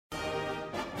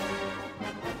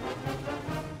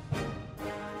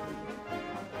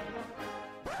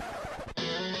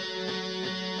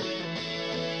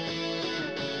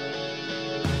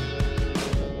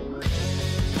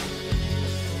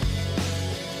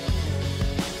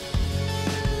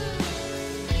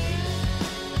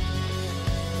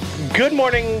Good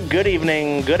morning, good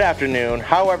evening, good afternoon,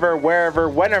 however, wherever,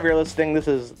 whenever you're listening, this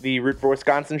is the Root for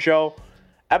Wisconsin show.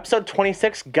 Episode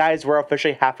 26, guys, we're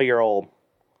officially half a year old.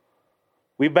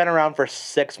 We've been around for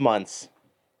 6 months.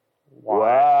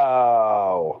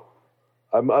 Wow.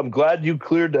 I'm glad you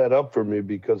cleared that up for me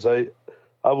because I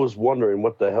was wondering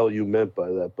what the hell you meant by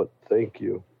that, but thank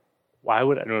you. Why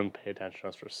would anyone pay attention to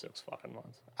us for 6 fucking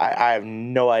months? I have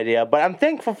no idea, but I'm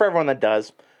thankful for everyone that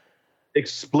does.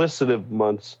 Explicitive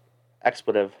months.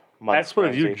 Expletive months.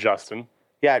 Expletive, you, Ramsay. Justin.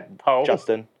 Yeah, Oh.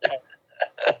 Justin.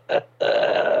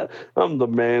 I'm the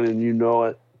man and you know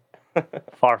it.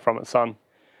 Far from it, son.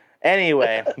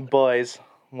 Anyway, boys,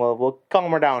 well, we'll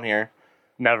calm her down here.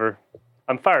 Never.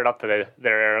 I'm fired up today,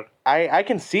 there, Eric. I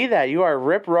can see that. You are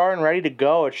rip-roaring, ready to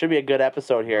go. It should be a good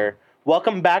episode here.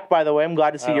 Welcome back, by the way. I'm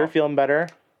glad to see you're feeling better.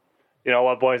 You know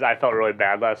what, boys? I felt really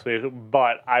bad last week,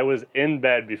 but I was in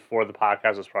bed before the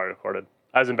podcast was probably recorded.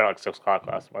 I was in bed like 6 o'clock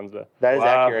last Wednesday. That is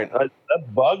accurate.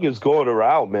 That bug is going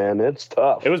around, man. It's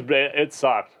tough. It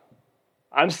sucked.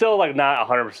 I'm still like not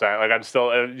 100%. Like I'm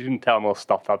still. You can tell I'm a little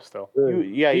stuffed up still.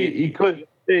 He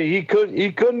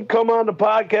couldn't come on the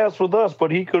podcast with us,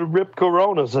 but he could rip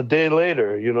Coronas a day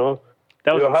later. You know.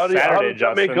 That was how Saturday, does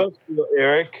Justin. that make us feel,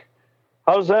 Eric?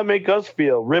 How does that make us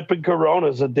feel? Ripping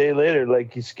Coronas a day later,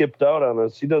 like he skipped out on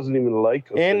us. He doesn't even like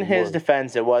us In anymore. his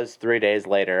defense, it was 3 days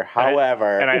later.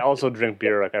 However, and I also drink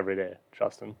beer like every day,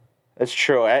 Justin. it's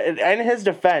true. In his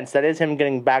defense, that is him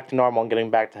getting back to normal and getting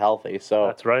back to healthy. So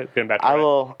That's right. Getting back to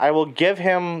I will give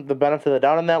him the benefit of the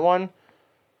doubt on that one.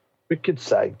 Wicked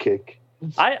sidekick.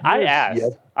 I asked.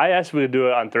 Yes. I asked if we could do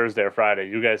it on Thursday or Friday.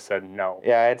 You guys said no.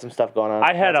 Yeah, I had some stuff going on.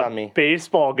 I had That's a on me.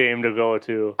 baseball game to go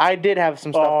to. I did have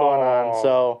some stuff going on,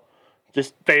 so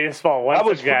just Baseball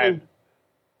once again.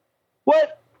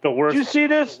 What? The worst. Did you see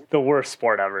this? The worst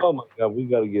sport ever. Oh my God, we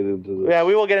got to get into this. yeah,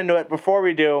 we will get into it. Before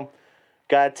we do,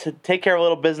 got to take care of a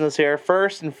little business here.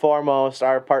 First and foremost,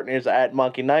 our partners at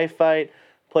Monkey Knife Fight.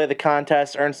 Play the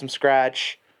contest, earn some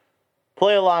scratch.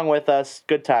 Play along with us.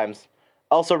 Good times.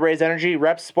 Also, Raise Energy,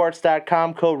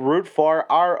 repsports.com, code ROOT4,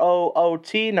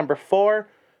 ROOT, number 4.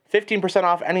 15%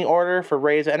 off any order for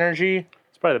Raise Energy.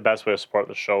 It's probably the best way to support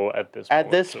the show at this point.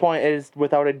 At this point, it is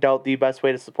without a doubt the best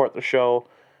way to support the show.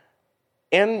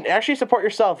 And actually support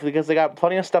yourself because they got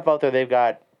plenty of stuff out there. They've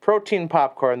got protein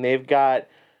popcorn. They've got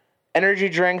energy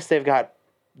drinks. They've got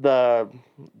the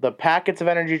packets of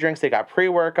energy drinks. They got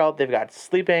pre-workout. They've got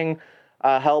sleeping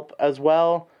help as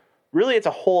well. Really, it's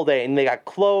a whole day. And they got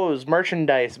clothes,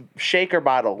 merchandise, shaker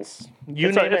bottles.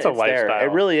 You name it, it's there.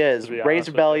 It really is. Raise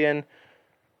Rebellion.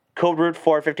 Code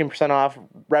ROOT4, 15% off,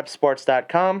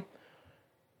 repsports.com.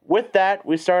 With that,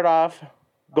 we start off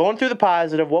going through the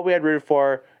positive, what we had rooted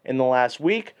for in the last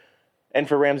week, and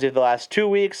for Ramsay the last 2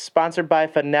 weeks. Sponsored by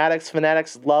Fanatics.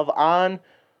 Fanatics Love On.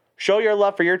 Show your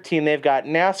love for your team. They've got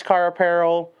NASCAR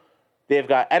apparel. They've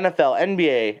got NFL,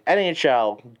 NBA,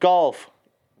 NHL, golf,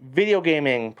 video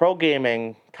gaming, pro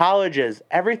gaming, colleges,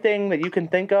 everything that you can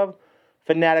think of.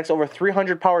 Fanatics, over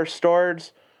 300 power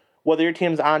stores. Whether your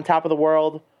team's on top of the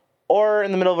world or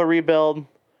in the middle of a rebuild,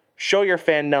 show your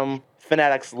fandom.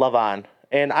 Fanatics Love On.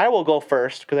 And I will go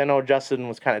first because I know Justin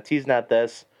was kind of teasing at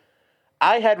this.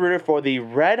 I had rooted for the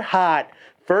red-hot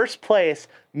first place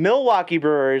Milwaukee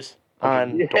Brewers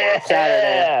on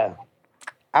Saturday.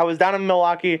 I was down in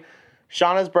Milwaukee.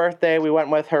 Shauna's birthday. We went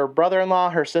with her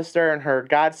brother-in-law, her sister, and her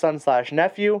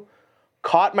godson/nephew.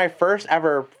 Caught my first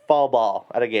ever fall ball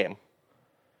at a game.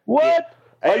 What?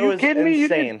 Yeah. Are you kidding me? You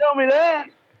didn't tell me that.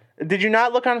 Did you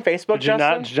not look on Facebook,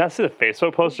 Justin? Did you not see the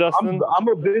Facebook post, Justin? I'm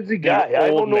a busy guy. I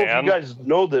don't know if you guys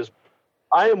know this.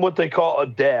 I am what they call a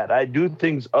dad. I do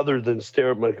things other than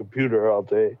stare at my computer all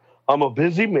day. I'm a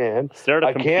busy man. Stare at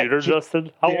a computer,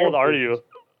 Justin? How old are you?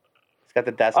 He's got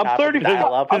the desktop. I'm 30. With the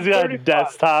dial-up. He's got a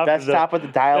desktop. Desktop with the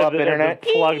dial-up internet.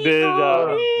 Plugged in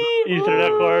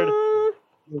Ethernet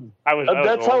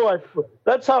cord.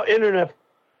 That's how internet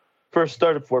first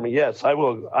started for me. Yes, I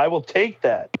will take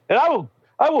that, and I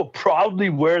will proudly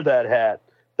wear that hat.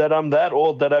 That I'm that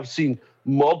old that I've seen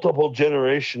multiple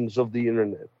generations of the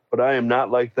internet, but I am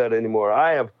not like that anymore.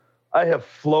 I have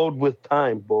flowed with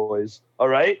time, boys. All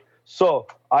right. So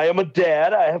I am a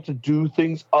dad. I have to do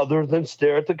things other than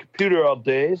stare at the computer all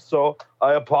day. So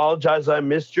I apologize. I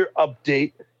missed your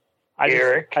update,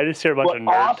 Eric. I just hear a bunch of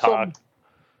nerd talk.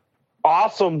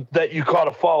 Awesome that you caught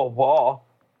a foul ball.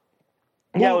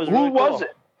 Yeah, it was really who was cool.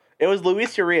 it? It was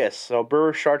Luis Urias, so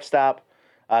Brewers shortstop.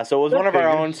 So it was one of our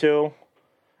own too.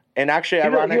 And actually,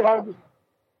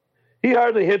 he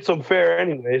hardly hits them fair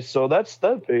anyway, so that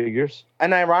figures.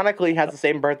 And ironically, he has the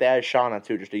same birthday as Shauna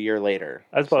too, just a year later.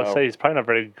 I was about to say he's probably not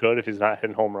very good if he's not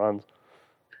hitting home runs.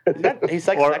 He's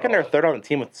like second or third on the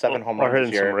team with 7 home runs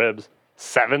hitting this year. some ribs.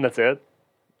 7, that's it?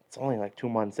 It's only like 2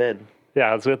 months in.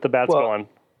 Yeah, let's get the bats going.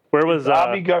 Where was...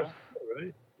 Avi Garcia,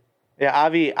 right?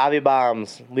 Yeah, Avi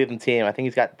Bombs leading the team. I think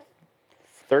he's got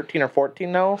 13 or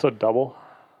 14 now. So double?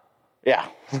 Yeah.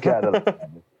 Got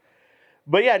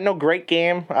But yeah, no, great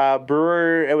game.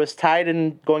 Brewer, it was tied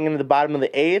in going into the bottom of the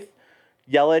 8th.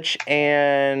 Yelich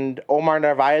and Omar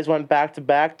Narvaez went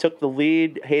back-to-back, took the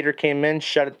lead. Hader came in,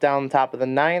 shut it down top of the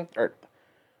 9th.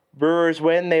 Brewers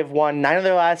win. They've won 9 of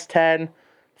their last 10,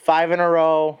 5 in a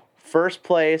row, first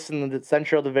place in the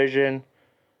Central Division.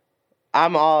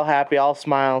 I'm all happy, all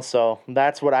smiles, so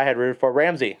that's what I had rooted for.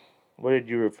 Ramsey, what did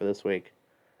you root for this week?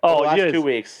 Oh, the last 2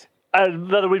 weeks.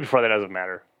 The week before that doesn't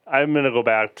matter. I'm going to go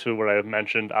back to what I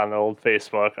mentioned on the old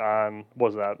Facebook on,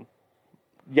 what was that?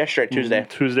 Yesterday, Tuesday.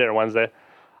 Tuesday or Wednesday.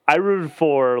 I rooted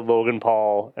for Logan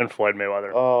Paul and Floyd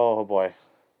Mayweather. Oh, boy.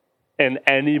 And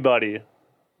anybody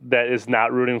that is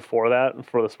not rooting for that,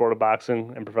 for the sport of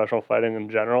boxing and professional fighting in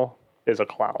general, is a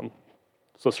clown.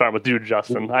 So starting with you,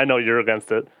 Justin. I know you're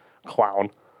against it. Clown.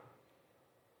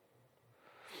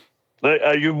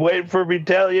 Are you waiting for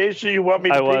retaliation? You want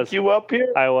me to pick you up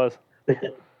here? I was.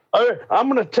 All right, I'm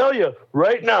going to tell you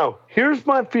right now. Here's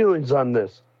my feelings on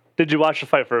this. Did you watch the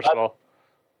fight first of all?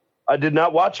 I did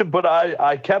not watch it, but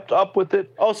I kept up with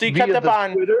it. Oh, so you kept up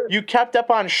on Twitter? You kept up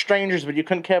on strangers, but you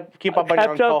couldn't keep up on your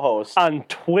own co-host. On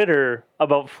Twitter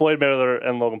about Floyd Mayweather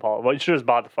and Logan Paul. Well, you should have just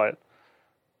bought the fight.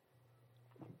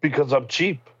 Because I'm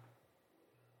cheap.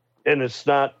 And it's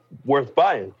not worth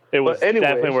buying. It was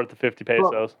definitely worth the 50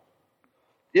 pesos.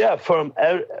 Yeah, from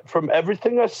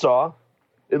everything I saw,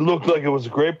 it looked like it was a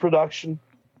great production.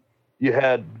 You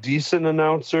had decent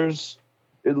announcers.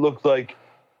 It looked like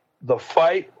the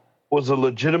fight was a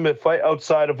legitimate fight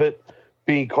outside of it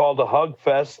being called a hug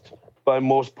fest by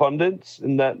most pundits,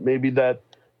 and that maybe that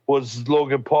was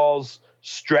Logan Paul's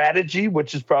strategy,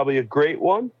 which is probably a great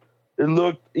one. It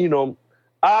looked,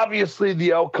 obviously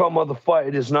the outcome of the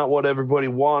fight is not what everybody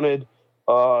wanted.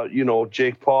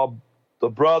 Jake Paul, the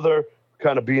brother,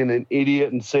 kind of being an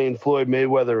idiot and saying Floyd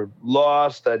Mayweather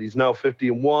lost, that he's now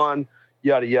 50-1,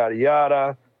 yada, yada,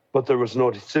 yada, but there was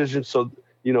no decision. So,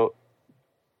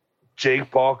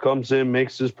 Jake Paul comes in,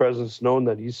 makes his presence known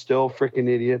that he's still a freaking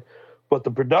idiot. But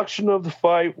the production of the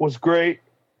fight was great.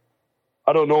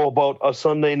 I don't know about a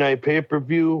Sunday night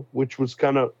pay-per-view, which was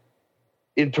kind of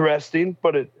interesting,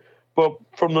 but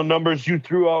from the numbers you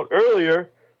threw out earlier,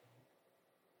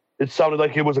 it sounded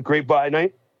like it was a great buy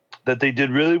night, that they did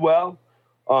really well.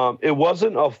 It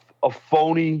wasn't a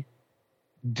phony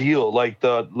deal like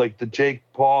the Jake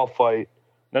Paul fight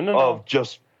of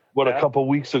just a couple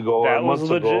weeks ago. That was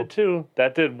legit too.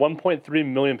 That did 1.3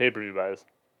 million pay-per-view buys.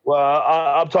 Well,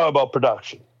 I'm talking about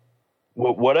production.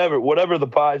 Whatever the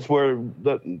buys were,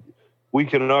 that we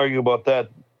can argue about that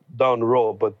down the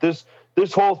road. But this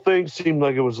whole thing seemed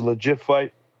like it was a legit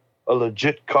fight, a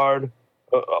legit card.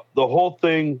 The whole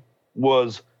thing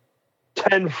was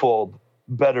tenfold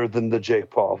better than the Jake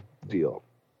Paul deal.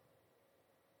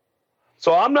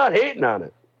 So I'm not hating on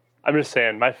it. I'm just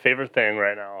saying, my favorite thing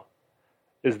right now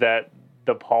is that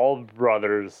the Paul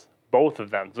brothers, both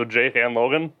of them, so Jake and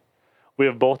Logan, we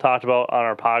have both talked about on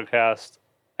our podcast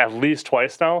at least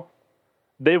twice now,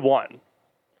 they won.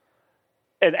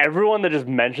 And everyone that just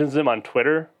mentions them on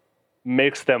Twitter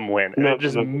makes them win. And it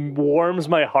just warms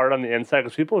my heart on the inside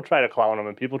because people try to clown them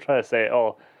and people try to say,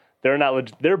 oh, they're not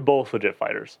legit. They're both legit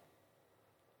fighters.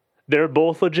 They're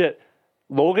both legit.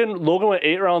 Logan went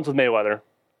 8 rounds with Mayweather,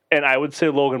 and I would say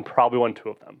Logan probably won 2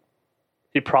 of them.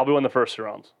 He probably won the first 2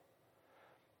 rounds.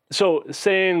 So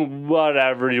saying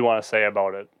whatever you want to say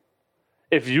about it,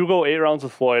 if you go 8 rounds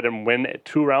with Floyd and win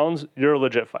 2 rounds, you're a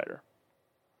legit fighter.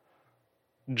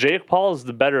 Jake Paul is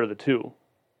the better of the two.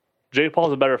 Jake Paul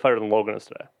is a better fighter than Logan is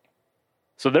today.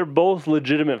 So they're both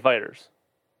legitimate fighters.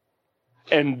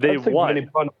 And they won. Many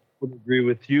pundits would agree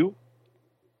with you.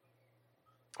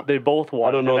 They both won.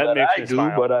 I don't know that I do,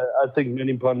 smile. but I think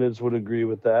many pundits would agree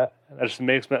with that. It just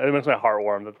makes my heart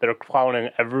warm that they're clowning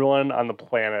everyone on the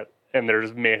planet and they're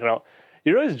just making out.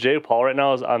 You realize Jake Paul right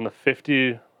now is on the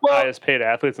 50 highest paid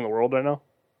athletes in the world right now?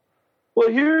 Well,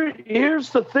 here's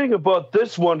the thing about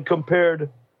this one compared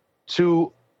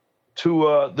to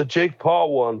the Jake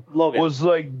Paul one. Logan was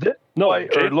like this.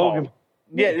 Jake Logan. Paul.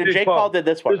 Yeah, Jake Paul did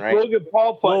this one, right? Logan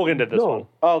Paul fight. Logan did this one.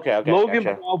 Oh, okay. Logan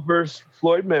gotcha. Paul versus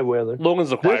Floyd Mayweather. Logan's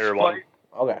the quieter one.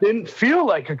 Okay. Didn't feel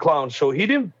like a clown show. It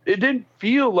didn't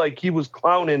feel like he was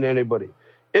clowning anybody.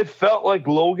 It felt like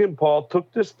Logan Paul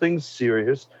took this thing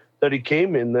serious, that he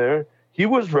came in there. He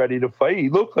was ready to fight. He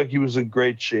looked like he was in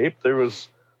great shape. There was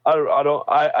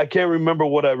I can't remember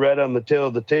what I read on the tail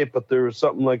of the tape, but there was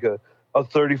something like a a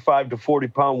 35 to 40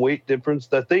 pound weight difference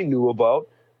that they knew about.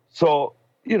 So,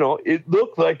 it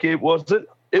looked like it wasn't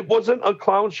a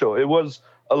clown show. It was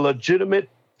a legitimate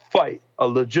fight, a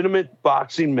legitimate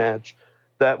boxing match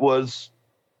that was,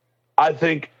 I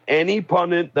think any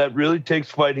pundit that really takes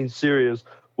fighting serious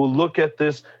will look at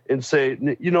this and say,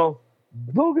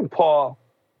 Logan Paul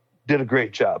did a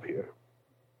great job here.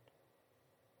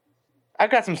 I've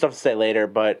got some stuff to say later,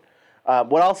 but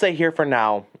what I'll say here for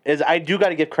now is I do got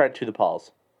to give credit to the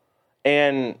Pauls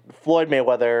and Floyd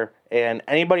Mayweather and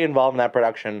anybody involved in that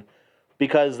production,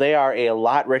 because they are a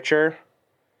lot richer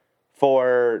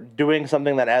for doing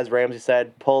something that, as Ramsay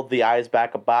said, pulled the eyes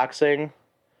back of boxing.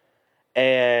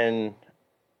 And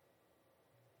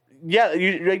yeah,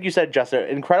 like you said, Justin,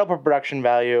 incredible production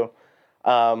value.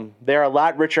 They're a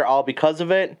lot richer all because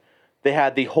of it. They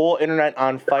had the whole internet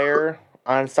on fire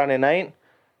on Sunday night.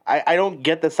 I don't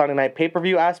get the Sunday night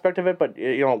pay-per-view aspect of it, but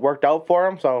it worked out for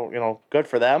them, so good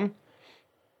for them.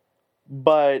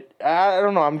 But I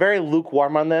don't know. I'm very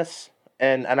lukewarm on this,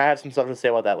 and I have some stuff to say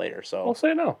about that later. So We'll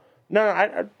say no.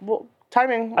 No, well,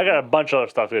 timing. I got a bunch of other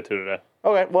stuff to get to today.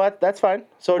 Okay, well that's fine.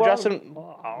 So Well,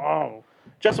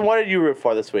 Justin, what did you root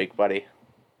for this week, buddy?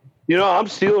 I'm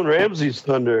stealing Ramsay's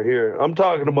thunder here. I'm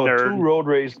talking about Nerd.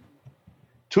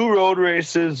 two road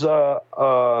races.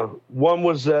 One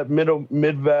was at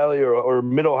Mid Valley or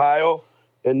Mid Ohio,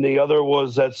 and the other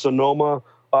was at Sonoma.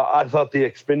 I thought the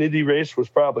Xfinity race was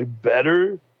probably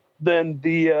better than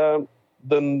the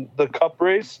Cup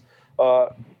race.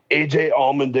 AJ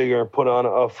Allmendinger put on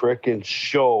a frickin'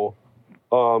 show,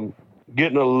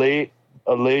 getting a late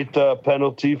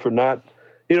penalty for not.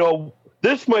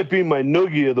 This might be my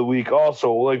noogie of the week.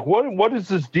 Also, like what is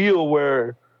this deal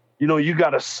where you got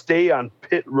to stay on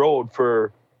pit road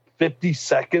for 50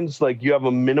 seconds? Like you have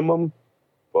a minimum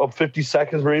of 50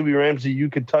 seconds. Maybe Ramsay, you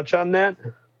could touch on that.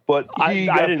 But I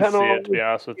didn't see it, to be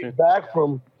honest with you.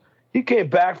 He came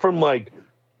back from like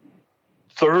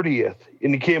 30th,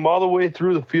 and he came all the way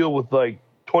through the field with like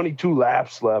 22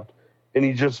 laps left, and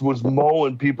he just was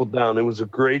mowing people down. It was a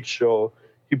great show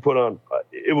he put on.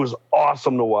 It was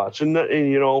awesome to watch. And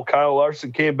Kyle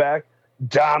Larson came back,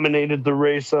 dominated the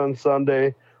race on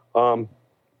Sunday.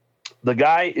 The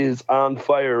guy is on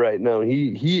fire right now.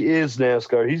 He is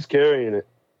NASCAR. He's carrying it.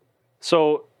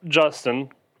 So, Justin,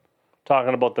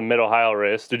 talking about the Mid-Ohio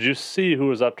race, did you see who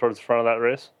was up towards the front of that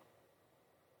race?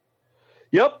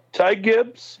 Yep, Ty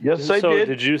Gibbs. Yes, I did. So,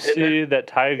 did you see that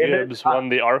Ty Gibbs won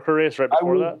the ARCA race right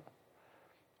before that?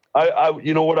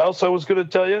 You know what else I was going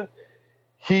to tell you?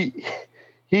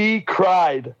 He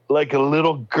cried like a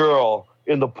little girl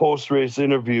in the post-race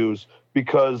interviews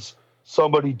because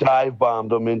somebody dive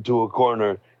bombed him into a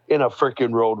corner in a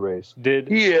freaking road race.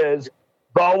 He is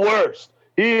the worst.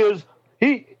 He's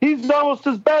almost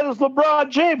as bad as LeBron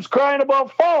James crying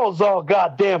about fouls all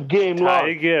goddamn game long.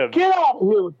 Ty Gibbs. Get out of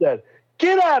here with that.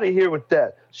 Get out of here with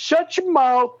that. Shut your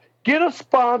mouth. Get a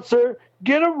sponsor.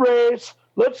 Get a race.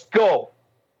 Let's go.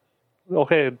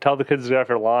 Okay, tell the kids to get off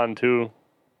your lawn, too.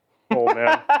 Oh,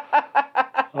 man.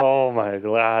 Oh, my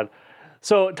God.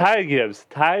 So, Ty Gibbs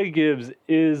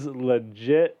is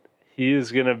legit. He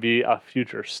is going to be a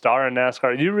future star in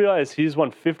NASCAR. You realize he's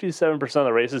won 57% of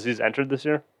the races he's entered this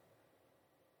year?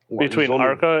 Between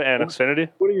ARCA and Xfinity?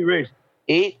 What do you race?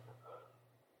 8?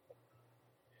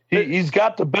 He's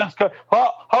got the best car.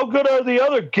 How good are the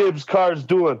other Gibbs cars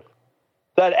doing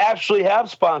that actually have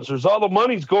sponsors? All the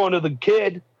money's going to the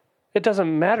kid. It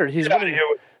doesn't matter. He's winning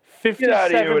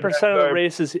 57% of the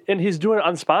races, and he's doing it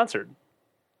unsponsored.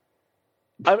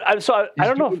 I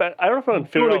don't know if I can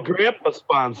figure out. Doing a grandpa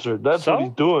sponsored. That's what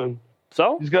he's doing.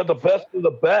 So he's got the best of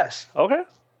the best. Okay.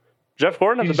 Jeff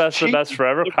Gordon has the best of the best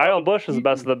forever. Kyle Busch is the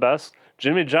best of the best.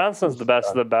 Jimmy Johnson's the best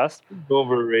of the best.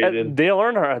 Overrated. And Dale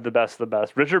Earnhardt had the best of the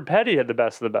best. Richard Petty had the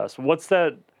best of the best. What's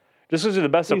that? Just because you're the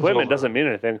best equipment doesn't mean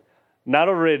anything. Not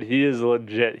overrated. He is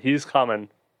legit. He's coming.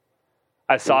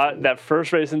 I saw it that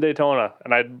first race in Daytona,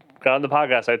 and I got on the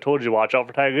podcast. I told you, watch out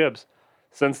for Ty Gibbs.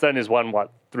 Since then, he's won,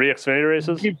 3 Xfinity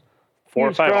races? 4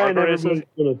 or 5 ARCA races? Everybody's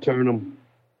going to turn him.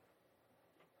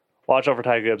 Watch out for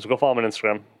Ty Gibbs. Go follow him on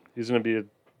Instagram. He's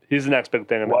the next big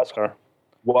thing in NASCAR.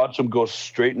 Watch him go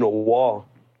straight in a wall.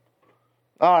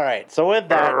 All right. So with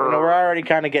that, we're already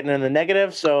kind of getting in the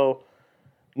negative. So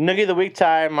Noogie of the Week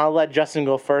time. I'll let Justin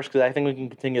go first because I think we can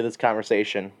continue this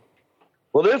conversation.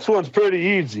 Well, this one's pretty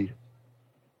easy.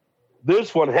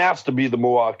 This one has to be the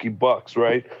Milwaukee Bucks,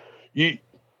 right? You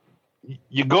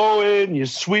go in, you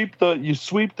sweep the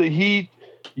Heat.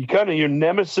 You kind of your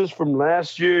nemesis from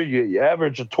last year. You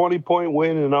average a 20-point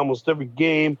win in almost every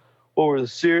game over the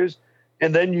series,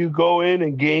 and then you go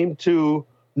in Game 2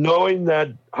 knowing that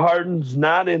Harden's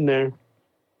not in there,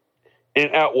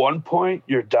 And at one point,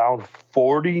 you're down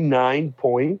 49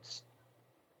 points.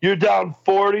 You're down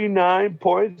 49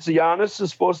 points. Giannis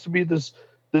is supposed to be this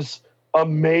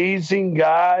amazing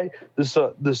guy, this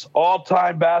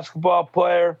all-time basketball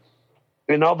player,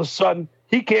 and all of a sudden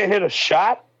he can't hit a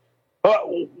shot.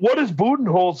 What is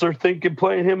Budenholzer thinking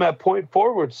playing him at point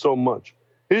forward so much?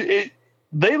 They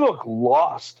look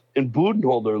lost, and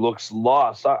Budenholzer looks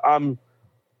lost. I'm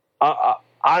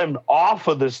off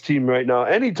of this team right now.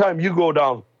 Anytime you go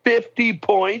down 50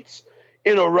 points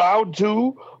in a round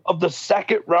 2 of the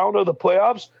second round of the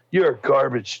playoffs, you're a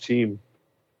garbage team.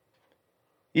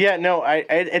 Yeah, no,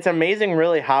 it's amazing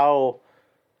really how,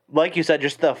 like you said,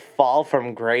 just the fall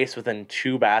from grace within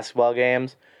 2 basketball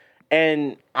games.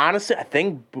 And honestly, I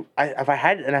think if I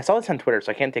had, and I saw this on Twitter,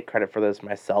 so I can't take credit for this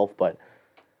myself, but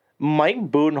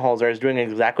Mike Budenholzer is doing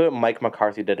exactly what Mike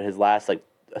McCarthy did his last a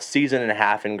season and a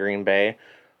half in Green Bay,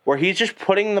 where he's just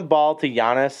putting the ball to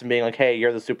Giannis and being like, "Hey,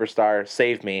 you're the superstar,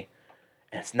 save me,"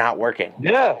 and it's not working.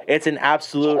 Yeah, it's an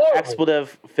absolute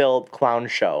expletive-filled clown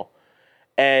show.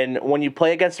 And when you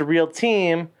play against a real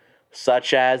team,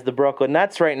 such as the Brooklyn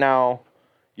Nets right now,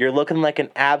 you're looking like an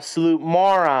absolute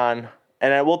moron.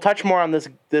 And we'll touch more on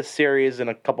this series in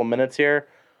a couple minutes here.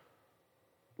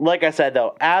 Like I said,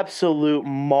 though, absolute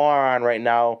moron right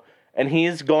now. And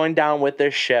he's going down with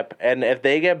this ship. And if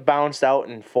they get bounced out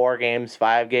in 4 games,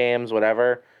 5 games,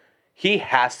 whatever, he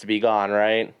has to be gone,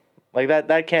 right? Like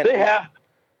that can't.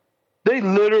 They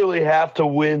literally have to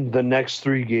win the next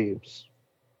 3 games.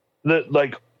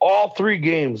 All 3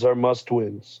 games are must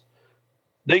wins.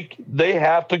 They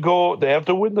have to go. They have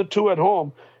to win the 2 at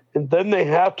home. And then they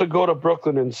have to go to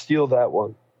Brooklyn and steal that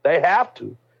one. They have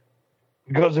to,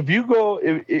 because if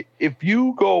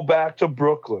you go back to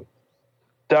Brooklyn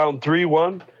down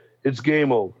 3-1, it's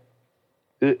game over.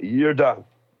 You're done.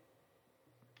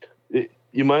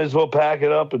 You might as well pack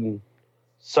it up and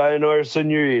sayonara,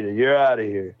 senorita. You're out of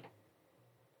here.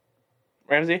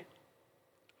 Ramsey,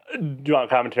 do you want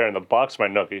commentary on the Bucks? My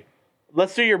noogie.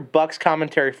 Let's do your Bucks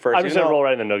commentary first. I'm just gonna roll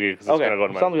right in the noogie because it's gonna go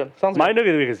to my. Sounds good. My noogie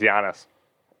of the week is Giannis.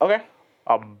 Okay.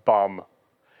 A bum.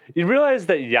 You realize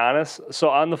that Giannis, so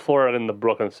on the floor in the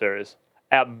Brooklyn series,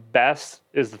 at best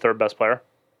is the 3rd best player.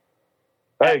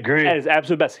 I agree. At his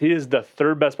absolute best. He is the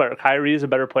 3rd best player. Kyrie is a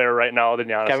better player right now than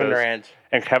Giannis Kevin is. Durant.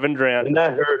 And Kevin Durant. And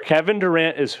that hurt. Kevin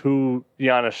Durant is who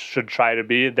Giannis should try to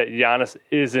be, that Giannis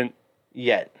isn't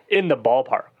yet in the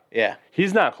ballpark. Yeah.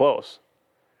 He's not close.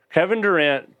 Kevin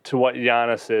Durant to what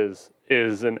Giannis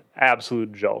is an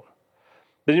absolute joke.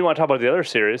 Then you want to talk about the other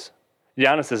series.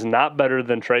 Giannis is not better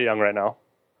than Trae Young right now.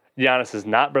 Giannis is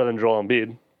not better than Joel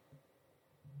Embiid.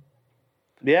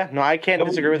 Yeah, no, I can't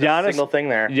disagree with a single thing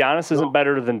there. Giannis isn't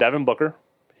better than Devin Booker.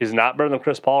 He's not better than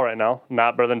Chris Paul right now.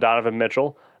 Not better than Donovan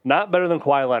Mitchell. Not better than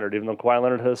Kawhi Leonard, even though Kawhi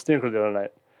Leonard had a stinker the other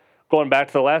night. Going back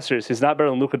to the last series, he's not better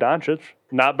than Luka Doncic.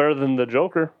 Not better than the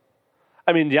Joker.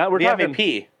 I mean, we're the talking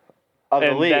MVP of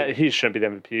the league. He shouldn't be the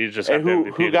MVP. He just got the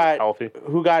MVP.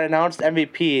 Who got announced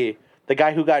MVP? The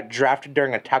guy who got drafted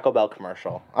during a Taco Bell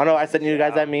commercial. I don't know. I sent you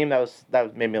guys that meme.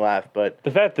 That made me laugh. But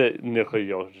the fact that Nikola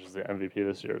Jokic is the MVP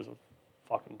this year is a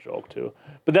fucking joke too.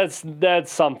 But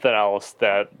that's something else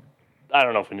that I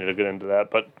don't know if we need to get into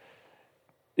that. But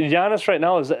Giannis right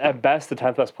now is at best the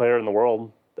 10th best player in the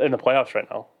world in the playoffs right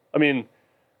now. I mean,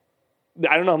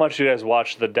 I don't know how much you guys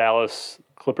watched the Dallas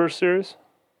Clippers series.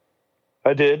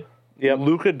 I did. Yeah.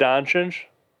 Luka Doncic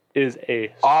is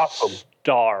a awesome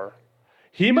star.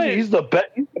 He's the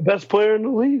best player in the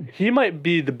league. He might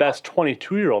be the best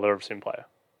 22-year-old I've ever seen play.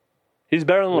 He's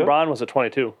better than LeBron was at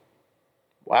 22.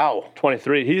 Wow.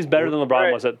 23. He's better than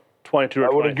LeBron was at 22 or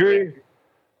 23. I would agree.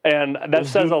 And that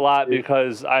says a lot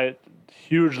because I'm a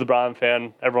huge LeBron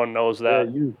fan. Everyone knows that.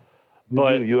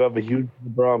 Yeah, you have a huge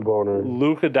LeBron boner.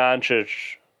 Luka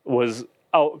Doncic was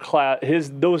outclassed.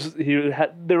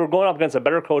 They were going up against a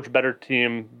better coach, better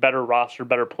team, better roster,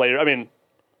 better player. I mean,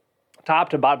 top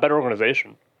to bottom, better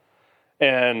organization.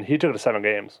 And he took it to 7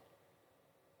 games.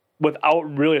 Without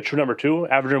really a true number 2,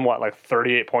 averaging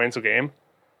 38 points a game?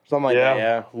 Something like that,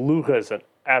 yeah. Luka is an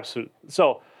absolute...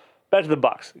 So, back to the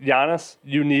Bucks. Giannis,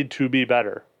 you need to be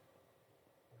better.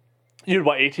 You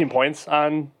had, 18 points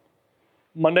on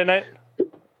Monday night?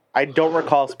 I don't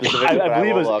recall specifically, I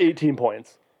believe it was 18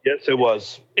 points. Yes, it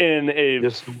was. In a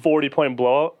 40-point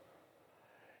blowout.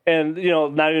 And,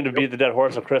 not even to beat the dead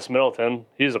horse of Chris Middleton.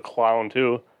 He's a clown,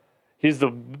 too. He's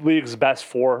the league's best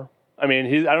 4. I mean,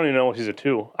 I don't even know if he's a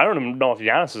 2. I don't even know if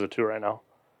Giannis is a 2 right now.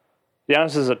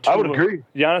 Giannis is a 2. I would agree.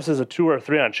 Giannis is a 2 or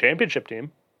 3 on a championship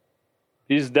team.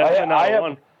 He's definitely not a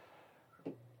 1.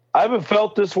 I haven't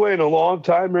felt this way in a long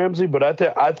time, Ramsey, but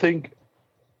I think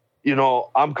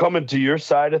I'm coming to your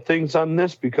side of things on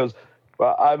this because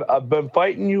Well, I've been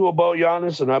fighting you about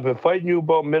Giannis, and I've been fighting you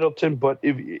about Middleton. But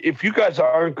if you guys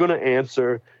aren't going to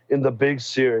answer in the big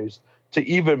series to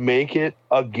even make it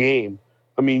a game,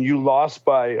 I mean, you lost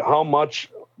by how much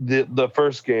the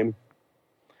first game?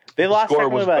 They lost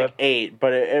technically by like 8,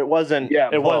 but it wasn't.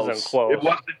 Yeah, it wasn't close. It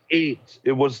wasn't 8.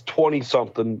 It was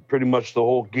 20-something, pretty much the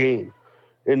whole game.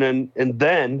 And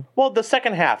then. Well, the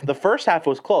second half, the first half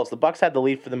was close. The Bucks had the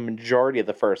lead for the majority of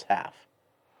the first half.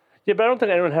 Yeah, but I don't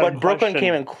think anyone had. But Brooklyn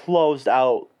came and closed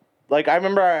out. Like I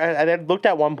remember, I had looked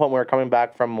at one point when we were coming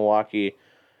back from Milwaukee.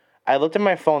 I looked at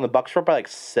my phone. The Bucks were up by like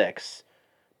 6,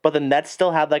 but the Nets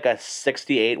still had like a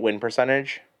 68 win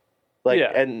percentage.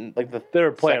 And like they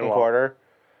were playing second quarter.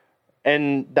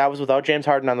 And that was without James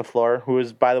Harden on the floor, who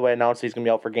is, by the way, announced he's going to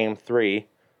be out for Game 3.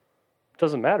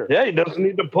 Doesn't matter. Yeah, he doesn't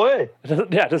need to play.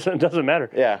 It doesn't matter.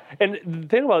 Yeah. And the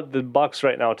thing about the Bucks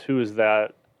right now too is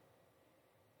that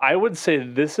I would say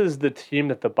this is the team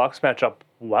that the Bucks match up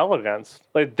well against.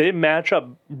 Like they match up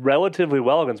relatively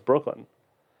well against Brooklyn.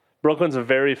 Brooklyn's a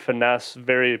very finesse,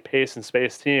 very pace and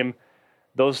space team.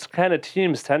 Those kind of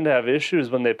teams tend to have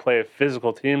issues when they play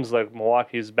physical teams like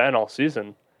Milwaukee's been all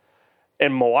season.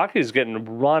 And Milwaukee's getting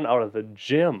run out of the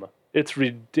gym. It's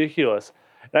ridiculous.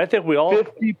 And I think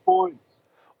 50 points.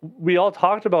 We all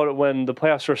talked about it when the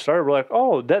playoffs first started. We're like,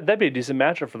 oh, that'd be a decent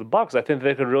matchup for the Bucks. I think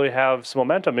they could really have some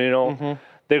momentum. And,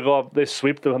 they go up, they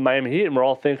sweep the Miami Heat, and we're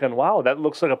all thinking, wow, that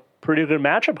looks like a pretty good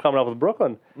matchup coming up with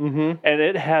Brooklyn. And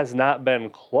it has not been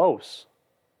close.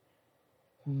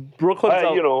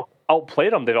 Brooklyn's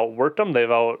outplayed them. They've outworked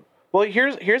them. Well,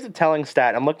 here's a telling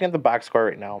stat. I'm looking at the box score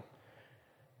right now.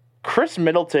 Chris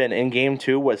Middleton in Game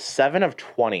 2 was 7 of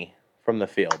 20 from the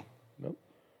field. Nope.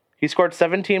 He scored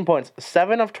 17 points,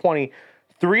 7 of 20,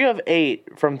 3 of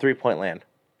 8 from three-point land.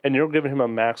 And you're giving him a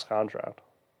max contract.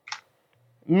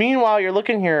 Meanwhile, you're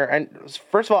looking here, and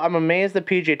first of all, I'm amazed that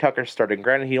PJ Tucker's starting.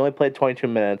 Granted, he only played 22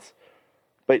 minutes,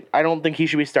 but I don't think he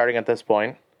should be starting at this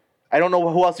point. I don't know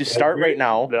who else you start right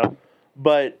now,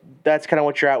 but that's kind of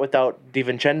what you're at without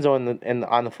DiVincenzo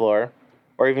on the floor,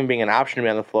 or even being an option to be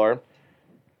on the floor.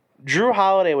 Drew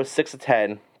Holiday was 6 of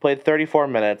 10, played 34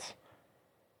 minutes,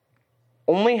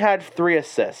 only had 3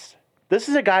 assists. This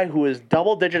is a guy who is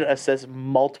double-digit assists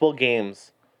multiple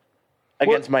games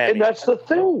against Miami. And that's the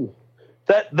thing.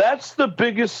 That's the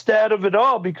biggest stat of it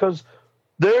all, because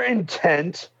they're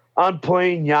intent on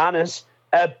playing Giannis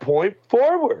at point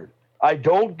forward. I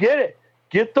don't get it.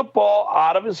 Get the ball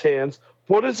out of his hands,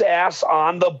 put his ass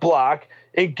on the block,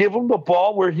 and give him the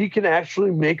ball where he can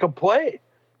actually make a play.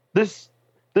 This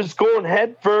going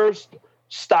head first,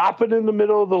 stopping in the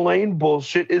middle of the lane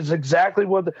bullshit is exactly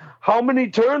what. How many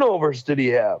turnovers did he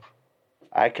have?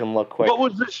 I can look quick. What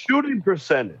was the shooting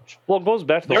percentage? Well, it goes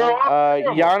back to the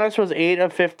Giannis was 8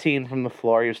 of 15 from the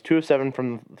floor. He was 2 of 7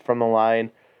 from the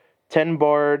line. 10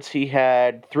 boards. He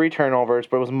had 3 turnovers,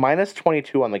 but it was minus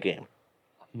 22 on the game.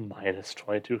 Minus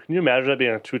 22. Can you imagine that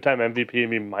being a 2-time MVP and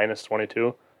being minus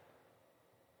 22?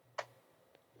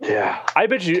 Yeah. I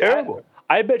bet you. Terrible.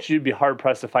 I bet you'd be hard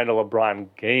pressed to find a LeBron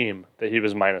game that he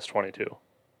was minus 22.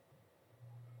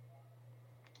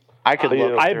 I could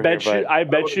look. I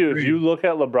bet you if you look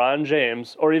at LeBron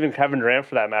James or even Kevin Durant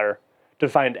for that matter, to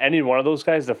find any one of those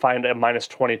guys to find a minus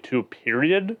 22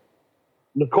 period.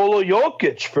 Nikola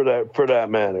Jokic for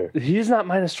that matter. He's not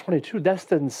minus 22. That's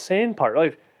the insane part.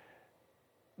 Like,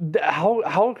 how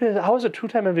is a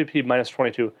 2-time MVP minus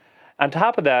 22? On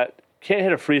top of that, can't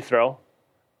hit a free throw,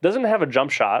 doesn't have a jump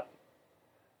shot.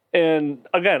 And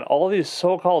again, all these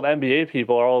so-called NBA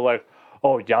people are all like,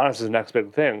 oh, Giannis is the next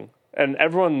big thing. And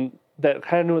everyone that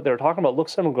kind of knew what they were talking about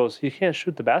looks at him and goes, he can't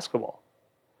shoot the basketball.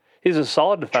 He's a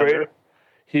solid defender.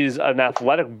 He's an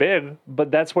athletic big,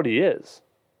 but that's what he is.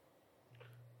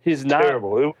 He's not.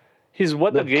 Terrible. He's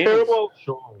what the game.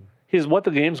 He's what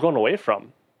the game's going away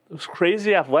from. This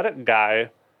crazy athletic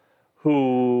guy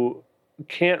who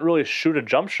can't really shoot a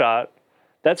jump shot.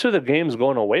 That's who the game's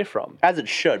going away from. As it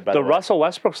should, by the way. The Russell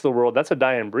Westbrooks of the world, that's a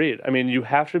dying breed. I mean, you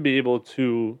have to be able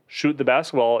to shoot the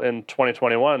basketball in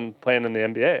 2021 playing in the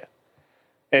NBA.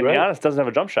 And Giannis doesn't have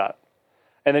a jump shot.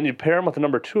 And then you pair him with the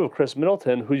number 2 of Chris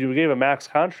Middleton, who you gave a max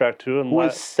contract to. And who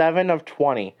was 7 of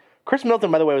 20. Chris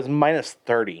Middleton, by the way, was minus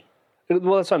 30.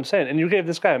 Well, that's what I'm saying. And you gave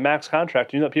this guy a max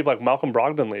contract. You let people like Malcolm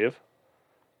Brogdon leave,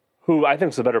 who I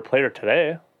think is a better player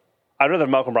today. I'd rather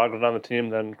have Malcolm Brogdon on the team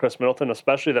than Chris Middleton,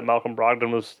 especially that Malcolm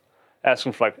Brogdon was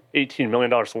asking for like $18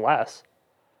 million less.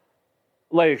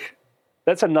 Like,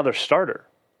 that's another starter.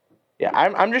 Yeah,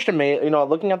 I'm just amazed. You know,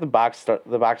 looking at the box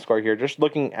score here, just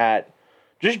looking at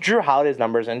just Drew Holiday's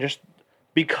numbers, and just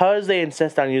because they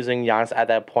insist on using Giannis at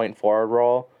that point forward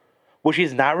role, which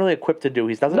he's not really equipped to do.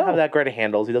 He doesn't have that great of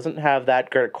handles. He doesn't have that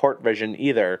great of court vision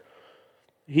either.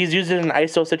 He's used it in an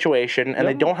ISO situation, and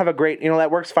they don't have a great,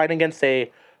 that works fine against,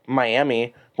 say,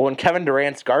 Miami. But when Kevin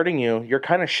Durant's guarding you, you're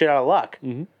kind of shit out of luck.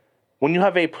 Mm-hmm. When you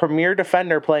have a premier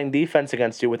defender playing defense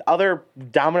against you with other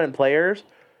dominant players,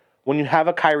 when you have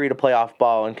a Kyrie to play off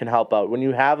ball and can help out, when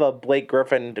you have a Blake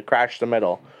Griffin to crash the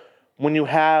middle, when you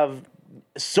have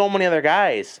so many other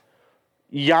guys,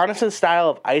 Giannis' style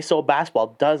of ISO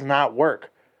basketball does not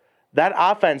work. That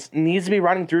offense needs to be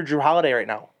running through Drew Holiday right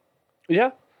now.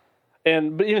 Yeah.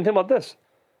 But even think about this.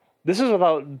 This is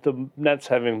without the Nets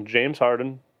having James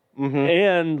Harden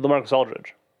and LaMarcus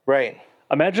Aldridge. Right.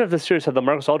 Imagine if this series had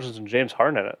LaMarcus Aldridge and James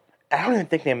Harden in it. I don't even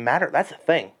think they matter. That's the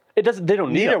thing. It doesn't. They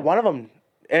don't need Neither them. one of them.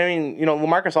 I mean,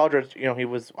 LaMarcus Aldridge, he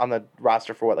was on the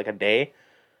roster for a day?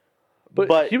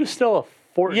 But he was still a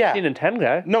 14 and 10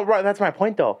 guy. No, right. That's my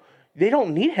point, though. They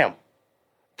don't need him.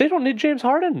 They don't need James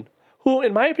Harden, who,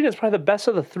 in my opinion, is probably the best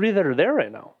of the three that are there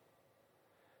right now.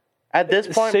 At this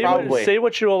point, probably. Say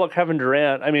what you will about Kevin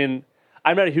Durant. I mean,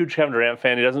 I'm not a huge Kevin Durant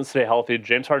fan. He doesn't stay healthy.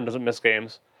 James Harden doesn't miss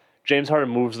games. James Harden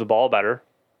moves the ball better.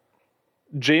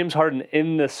 James Harden,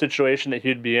 in the situation that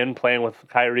he'd be in, playing with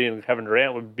Kyrie and Kevin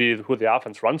Durant, would be who the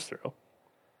offense runs through.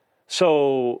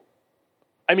 So,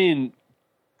 I mean,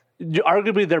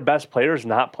 arguably their best player is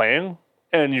not playing,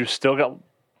 and you still got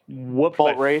whooped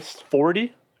by raced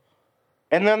 40.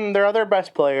 And then their other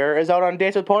best player is out on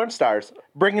dates with porn stars,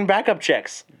 bringing backup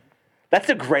chicks. That's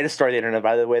the greatest story on the internet,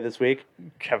 by the way, this week.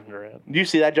 Kevin Durant. Do you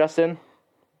see that, Justin?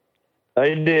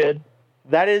 I did.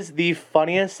 That is the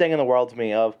funniest thing in the world to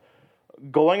me, of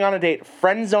going on a date,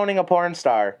 friend zoning a porn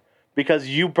star because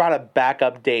you brought a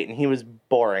backup date and he was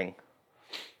boring.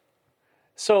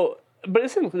 So, but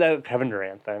isn't that a Kevin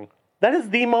Durant thing? That is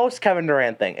the most Kevin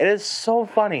Durant thing. It is so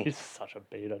funny. He's such a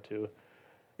beta, too.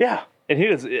 Yeah. And he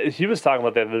was talking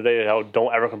about the other day how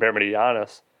don't ever compare me to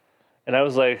Giannis. And I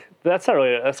was like, that's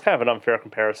kind of an unfair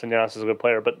comparison. Giannis is a good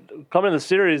player. But coming in the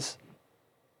series,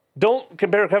 don't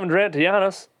compare Kevin Durant to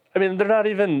Giannis. I mean, they're not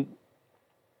even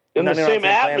in the same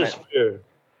atmosphere.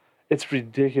 It's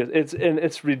ridiculous.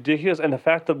 It's ridiculous. And the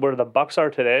fact that where the Bucks are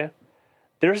today,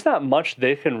 there's not much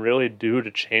they can really do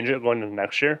to change it going into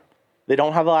next year. They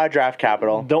don't have a lot of draft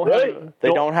capital. They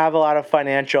don't have a lot of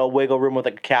financial wiggle room with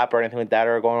a cap or anything like that,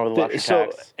 or going over the luxury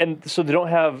tax. And so they don't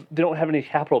have any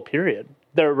capital, period.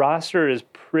 Their roster is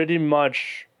pretty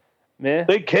much meh.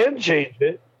 They can change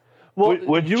it. Well,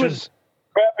 which is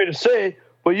crappy to say,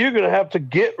 but you're going to have to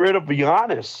get rid of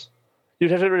Giannis.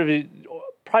 You'd have to get rid of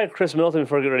probably Chris Middleton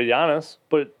before you get rid of Giannis,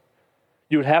 but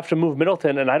you would have to move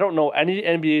Middleton, and I don't know any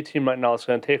NBA team right now that's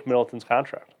going to take Middleton's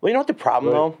contract. Well, you know what the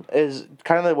problem, though, is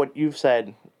kind of like what you've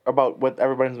said about what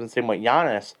everybody's been saying about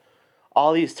Giannis.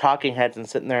 All these talking heads and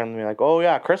sitting there and be like, oh,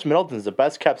 yeah, Chris Middleton's the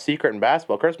best kept secret in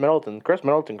basketball. Chris Middleton.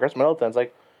 It's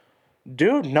like,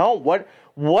 dude, no.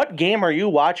 What game are you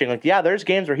watching? Like, yeah, there's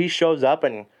games where he shows up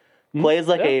and plays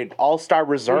like a all-star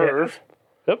reserve.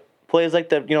 Yep. Plays like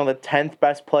the 10th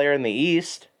best player in the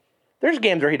East. There's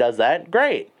games where he does that.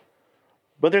 Great.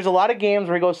 But there's a lot of games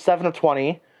where he goes 7 of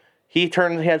 20. He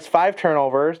has 5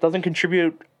 turnovers, doesn't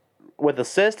contribute with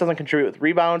assists, doesn't contribute with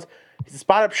rebounds. He's a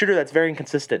spot-up shooter that's very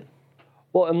inconsistent.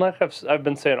 Well, and like I've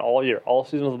been saying all year, all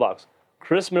season of the Bucks,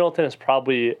 Chris Middleton is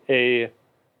probably a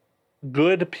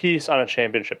good piece on a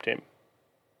championship team.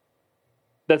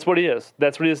 That's what he is.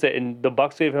 And the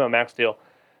Bucks gave him a max deal.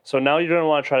 So now you're going to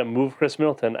want to try to move Chris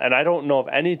Middleton, and I don't know of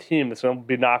any team that's going to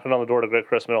be knocking on the door to get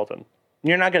Chris Middleton.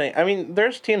 You're not going to... I mean,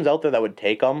 there's teams out there that would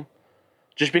take him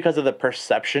just because of the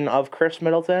perception of Chris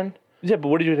Middleton. Yeah, but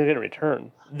what are you going to get in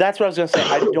return? That's what I was going to say.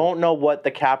 I don't know what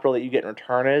the capital that you get in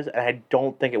return is, and I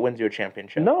don't think it wins you a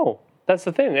championship. No, that's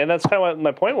the thing. And that's kind of what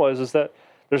my point was, is that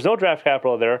there's no draft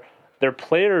capital there. Their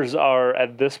players are,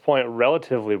 at this point,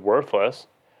 relatively worthless.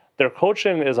 Their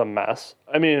coaching is a mess.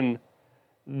 I mean,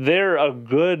 they're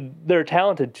a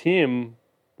talented team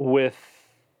with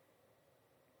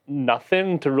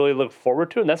nothing to really look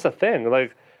forward to, and that's the thing.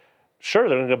 Like, sure,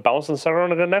 they're going to get bounced in the second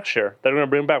round again next year. They're going to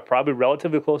bring back probably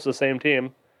relatively close to the same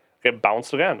team, get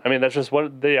bounced again. I mean, that's just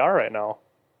what they are right now.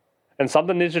 And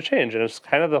something needs to change, and it's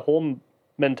kind of the whole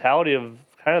mentality of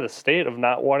kind of the state of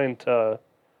not wanting to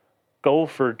go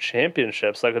for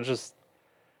championships. Like, it's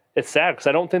sad, because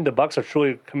I don't think the Bucks are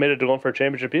truly committed to going for a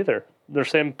championship either. They're the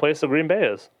same place that Green Bay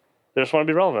is. They just want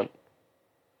to be relevant.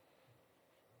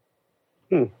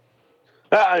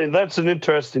 That's an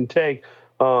interesting take.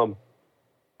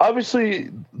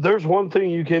 Obviously, there's one thing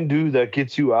you can do that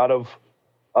gets you out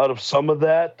of some of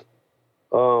that.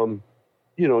 You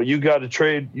got to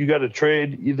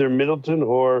trade either Middleton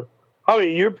or, I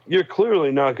mean, you're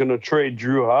clearly not going to trade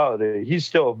Drew Holiday. He's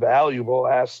still a valuable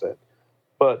asset.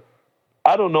 But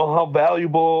I don't know how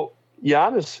valuable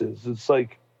Giannis is. It's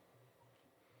like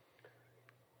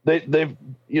they've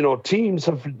teams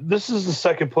have. This is the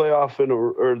second playoff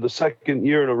or the second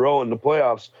year in a row in the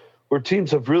playoffs where teams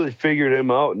have really figured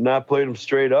him out and not played him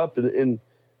straight up and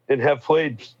have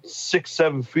played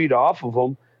 6-7 feet off of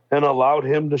him and allowed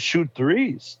him to shoot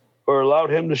threes or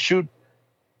allowed him to shoot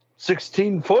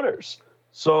 16-footers.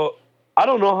 So I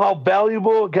don't know how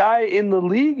valuable a guy in the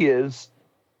league is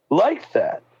like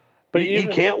that. But he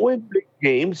can't win big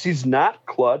games. He's not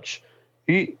clutch.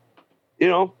 I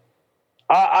don't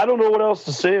know what else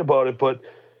to say about it, but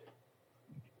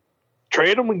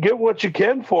trade him and get what you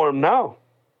can for him now.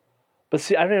 But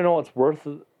see, I don't even know what's worth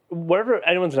whatever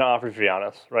anyone's going to offer for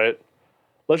Giannis, right?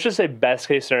 Let's just say best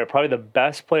case scenario, probably the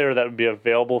best player that would be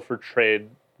available for trade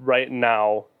right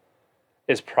now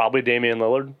is probably Damian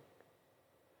Lillard.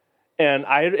 And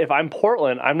if I'm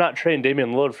Portland, I'm not trading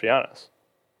Damian Lillard for Giannis.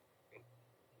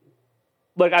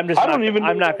 Like I'm not going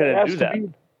to do that.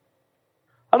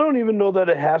 I don't even know that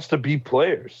it has to be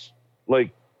players.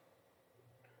 Like,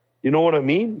 you know what I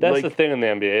mean? That's the thing in the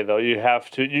NBA, though.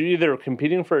 You're either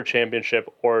competing for a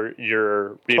championship or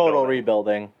you're rebuilding. Total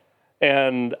rebuilding.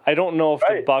 And I don't know if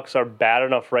the Bucks are bad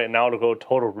enough right now to go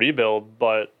total rebuild,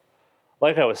 but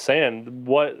like I was saying,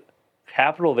 what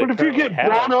capital they currently have. But if you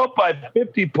get blown up by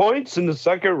 50 points in the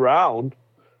second round,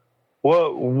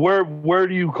 where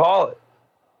do you call it?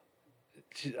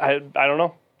 I don't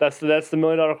know. That's the $1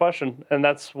 million question, and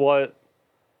that's what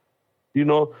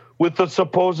with the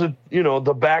supposed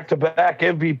the back-to-back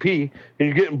MVP, and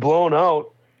you're getting blown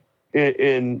out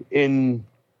in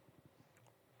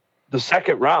the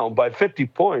second round by 50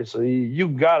 points.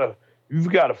 You've got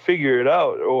to figure it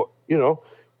out, or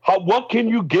what can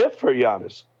you get for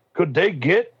Giannis? Could they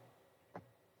get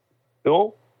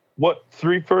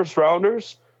 3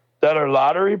 first-rounders that are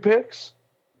lottery picks?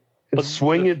 And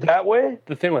swing it that way?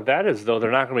 The thing with that is, though,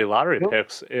 they're not going to be lottery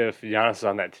picks if Giannis is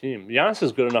on that team. Giannis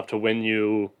is good enough to win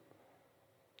you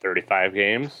 35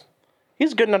 games.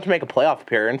 He's good enough to make a playoff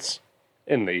appearance.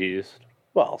 In the East.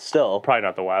 Well, still. Probably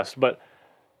not the West, but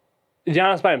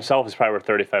Giannis by himself is probably worth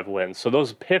 35 wins. So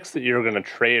those picks that you're going to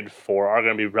trade for are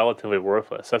going to be relatively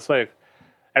worthless. That's like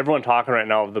everyone talking right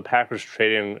now of the Packers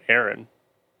trading Aaron.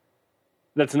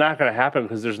 That's not going to happen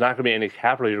because there's not going to be any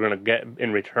capital you're going to get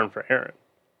in return for Aaron.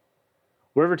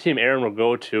 Wherever team Aaron will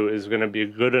go to is going to be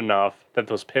good enough that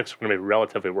those picks are going to be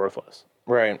relatively worthless.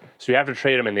 Right. So you have to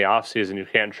trade him in the offseason. You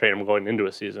can't trade him going into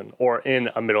a season or in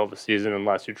a middle of the season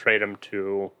unless you trade him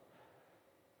to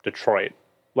Detroit.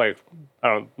 Like,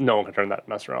 no one can turn that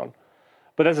mess around.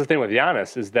 But that's the thing with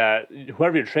Giannis is that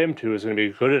whoever you trade him to is going to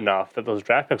be good enough that those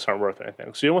draft picks aren't worth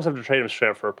anything. So you almost have to trade him straight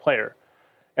up for a player.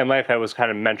 And like I was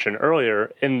kind of mentioned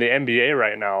earlier, in the NBA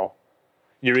right now,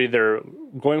 you're either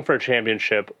going for a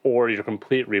championship or you're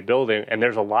complete rebuilding. And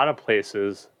there's a lot of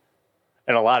places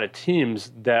and a lot of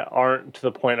teams that aren't to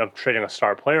the point of trading a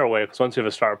star player away. Because once you have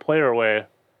a star player away,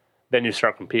 then you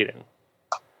start competing.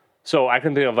 So I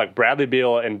can think of like Bradley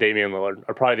Beal and Damian Lillard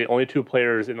are probably the only 2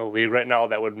 players in the league right now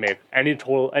that would make any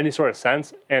sort of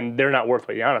sense. And they're not worth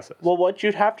what Giannis is. Well, what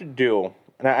you'd have to do,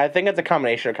 and I think it's a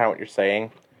combination of kind of what you're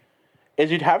saying,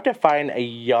 is you'd have to find a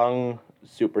young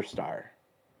superstar.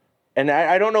 And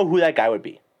I don't know who that guy would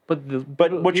be. But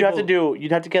what you have to do,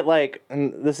 you'd have to get like,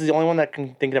 and this is the only one that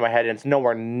can think in my head, and it's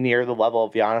nowhere near the level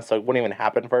of Giannis, so it wouldn't even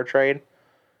happen for a trade.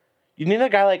 You need a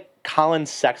guy like Colin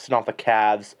Sexton off the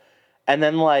Cavs, and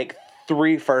then like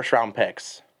 3 first-round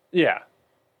picks. Yeah.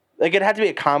 Like it had to be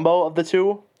a combo of the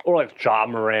 2. Or like Ja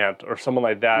Morant or someone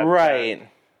like that. Right.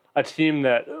 A team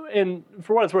that, and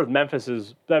for what it's worth, Memphis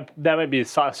is, that might be a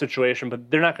situation,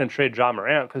 but they're not going to trade Ja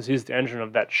Morant because he's the engine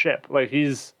of that ship. Like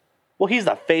he's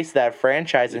the face of that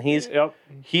franchise, and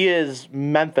he is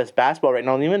Memphis basketball right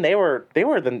now. And even they were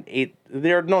the 8.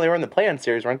 They were in the play-in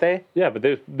series, weren't they? Yeah, but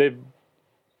they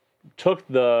took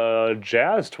the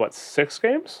Jazz to 6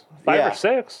 games, 5 or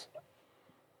 6.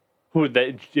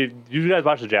 Did you guys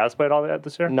watch the Jazz play at all that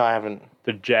this year? No, I haven't.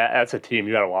 The Jazz, that's a team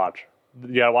you got to watch.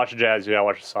 You got to watch the Jazz. You got to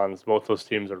watch the Suns. Both those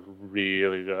teams are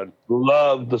really good.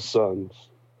 Love the Suns.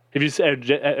 Have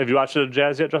you watched the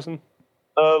Jazz yet, Justin?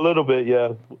 A little bit,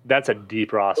 yeah. That's a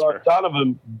deep roster.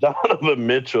 Donovan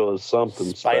Mitchell is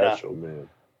something special, man.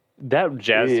 That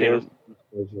Jazz team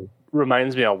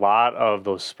reminds me a lot of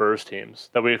those Spurs teams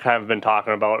that we've kind of been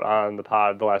talking about on the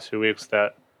pod the last few weeks.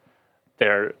 That they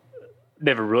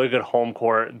have a really good home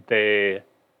court. They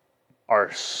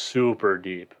are super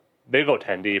deep. They go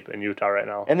 10 deep in Utah right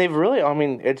now. And they've really,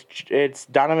 it's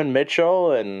Donovan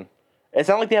Mitchell, and it's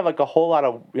not like they have like a whole lot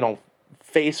of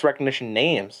face recognition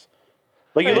names.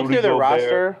 Like you look Rudy through their Gobert.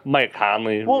 roster. Mike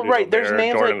Conley. Well, Rudy right. There's Gobert,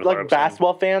 names Jordan that like Clarkson.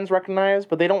 basketball fans recognize,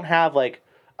 but they don't have like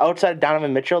outside of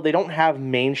Donovan Mitchell. They don't have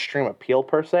mainstream appeal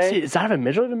per se. See, is Donovan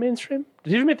Mitchell even mainstream?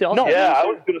 Did he even make the No. All-Star? Yeah, I game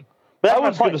was this year? gonna. But I that's my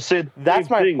was gonna point. say the That's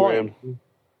same my thing, point. man.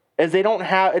 Is they don't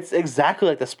have. It's exactly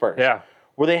like the Spurs. Yeah.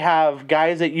 Where they have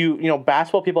guys that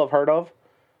basketball people have heard of,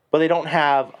 but they don't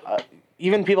have.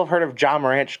 Even people have heard of John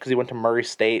Morant because he went to Murray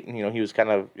State and he was kind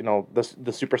of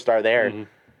the superstar there. Mm-hmm.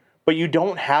 But you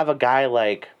don't have a guy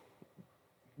like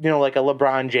like a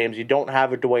LeBron James. You don't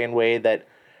have a Dwayne Wade that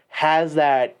has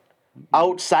that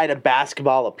outside of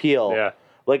basketball appeal. Yeah.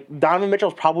 Like Donovan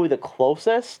Mitchell's probably the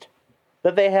closest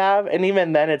that they have, and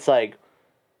even then it's like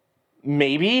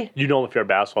maybe. You know if you're a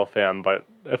basketball fan, but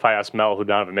if I ask Mel who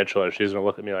Donovan Mitchell is, she's going to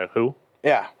look at me like, who?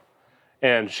 Yeah.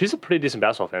 And she's a pretty decent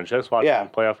basketball fan. She likes watching Yeah.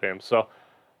 playoff games. So,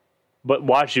 but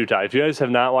watch Utah. If you guys have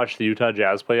not watched the Utah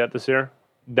Jazz play yet this year,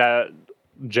 that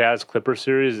Jazz Clippers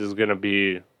series is going to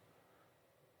be,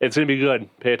 it's going to be good.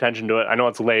 Pay attention to it. I know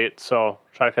it's late, so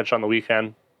try to catch it on the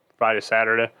weekend, Friday,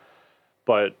 Saturday.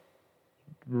 But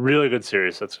really good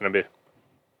series that's going to be.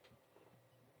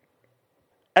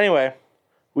 Anyway,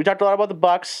 we talked a lot about the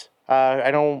Bucks.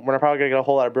 I know we're probably gonna get a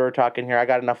whole lot of Brewer talk in here. I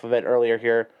got enough of it earlier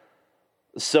here.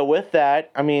 So with that,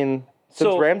 I mean,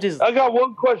 since Ramsay's I got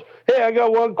one question. Hey, I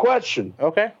got one question.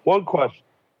 okay, One question.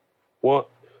 What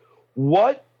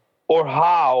or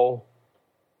how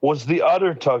was the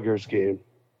Udder Tuggers game?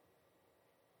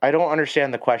 I don't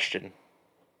understand the question.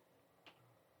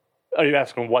 Are you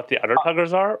asking what the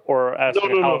Undertuggers are or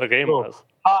asking how the game was?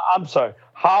 I'm sorry.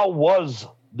 How was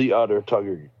the Udder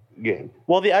Tugger game?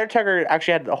 Well, the Undertaker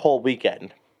actually had a whole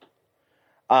weekend.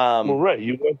 Well, right.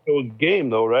 You went to a game,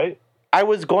 though, right?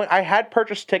 I had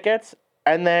purchased tickets,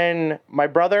 and then my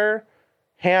brother,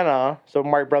 Hannah, so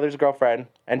my brother's girlfriend,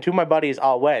 and two of my buddies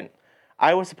all went.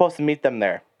 I was supposed to meet them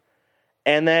there.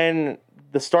 And then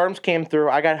the storms came through.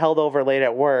 I got held over late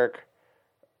at work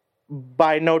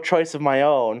by no choice of my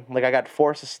own. Like, I got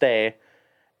forced to stay.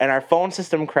 And our phone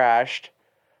system crashed.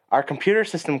 Our computer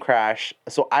system crashed.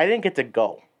 So I didn't get to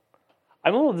go.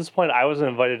 I'm a little disappointed I wasn't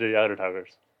invited to the Undertuggers.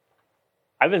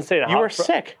 I've been saying You were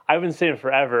sick. I've been saying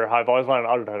forever how I've always wanted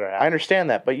an Undertugger hat. I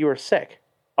understand that, but you were sick.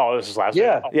 Oh, this was last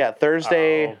Yeah. week? Oh. Yeah,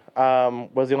 Thursday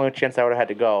was the only chance I would have had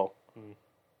to go.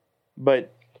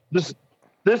 But This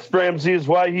Ramsey is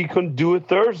why he couldn't do it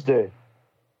Thursday.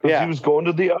 Because Yeah. he was going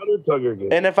to the Udder Tugger game.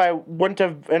 and if I wouldn't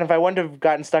have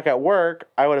gotten stuck at work,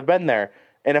 I would have been there.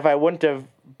 And if I wouldn't have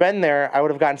been there, I would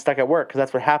have gotten stuck at work because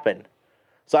that's what happened.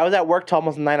 So I was at work till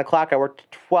almost 9 o'clock. I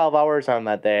worked 12 hours on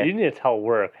that day. You need to tell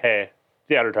work, hey,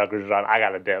 the Undertuggers are on. I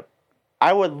got a dip.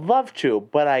 I would love to,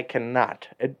 but I cannot.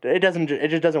 It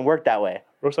just doesn't work that way.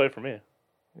 Works out for me.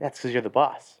 That's because you're the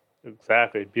boss.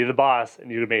 Exactly. Be the boss,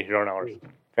 and you can make your own hours.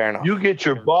 Fair enough. You get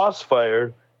your boss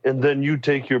fired, and then you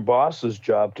take your boss's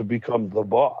job to become the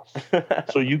boss.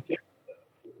 So you can't.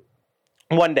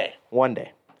 One day.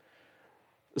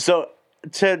 So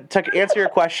to answer your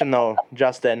question though,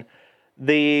 Justin,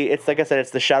 it's like I said,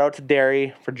 it's the shout out to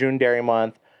Dairy for June Dairy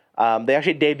Month. They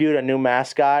actually debuted a new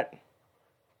mascot.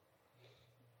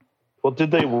 Well,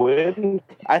 did they win?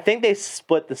 I think they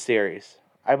split the series.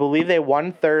 I believe they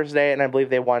won Thursday and I believe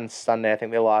they won Sunday. I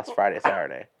think they lost Friday,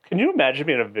 Saturday. Can you imagine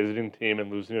being a visiting team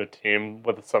and losing to a team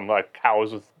with some like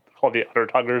cows called the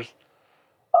Undertuggers?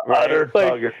 Udder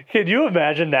Like, Tugger. can you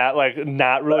imagine that? Like,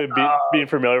 not really being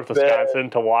familiar with Wisconsin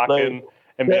to walk in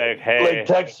and be like, hey, Like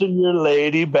texting your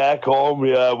lady back home.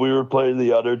 Yeah, we were playing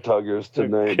the Udder Tuggers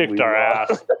tonight. kicked We our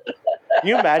lost. ass. Can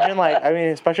you imagine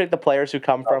especially the players who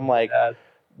come from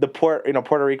the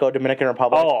Puerto Rico, Dominican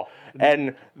Republic. Oh.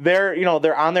 And they're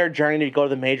on their journey to go to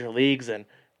the major leagues and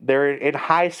they're in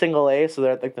high single A, so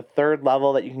they're at like the third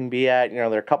level that you can be at.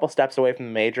 They're a couple steps away from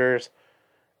the majors.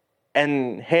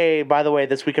 And hey, by the way,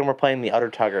 this weekend we're playing the Udder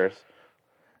Tuggers.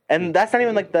 And that's not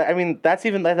even that's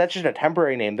just a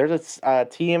temporary name. There's a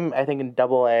team, I think, in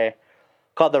Double A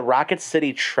called the Rocket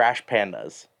City Trash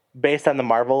Pandas, based on the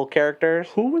Marvel characters.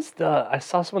 Who was I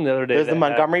saw someone the other day. There's the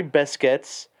Montgomery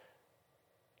Biscuits.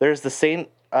 There's the San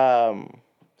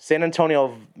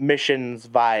Antonio Missions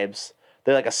Vibes.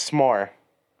 They're like a s'more.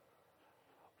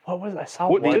 What was I saw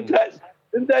What, one.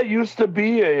 didn't that used to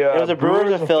be a? It was a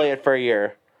Brewers affiliate for a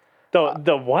year.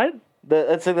 The what?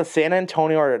 It's like the San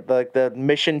Antonio or the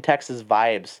Mission, Texas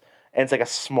Vibes, and it's like a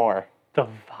s'more. The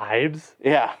Vibes?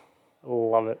 Yeah.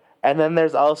 Love it. And then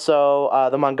there's also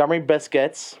the Montgomery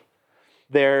Biscuits.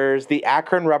 There's the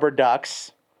Akron Rubber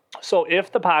Ducks. So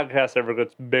if the podcast ever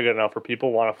gets big enough where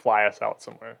people want to fly us out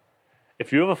somewhere,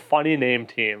 if you have a funny name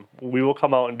team, we will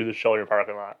come out and do the show in your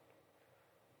parking lot.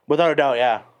 Without a doubt,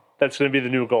 yeah. That's going to be the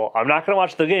new goal. I'm not going to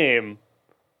watch the game,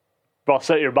 Well,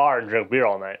 set your bar and drink beer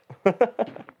all night.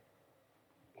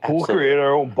 We'll create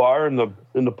our own bar in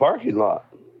the parking lot.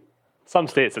 Some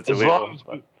states it's illegal.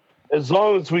 As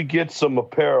long as we get some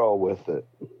apparel with it.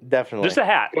 Definitely. Just a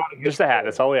hat. Just a hat.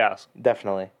 That's all we ask.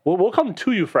 Definitely. We'll come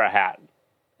to you for a hat,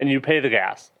 and you pay the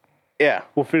gas. Yeah.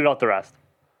 We'll figure out the rest.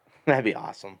 That'd be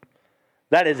awesome.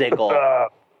 That is a goal.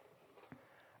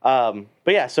 But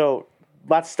yeah, so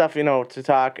lots of stuff, to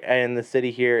talk in the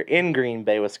city here in Green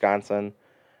Bay, Wisconsin.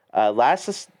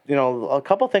 A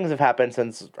couple things have happened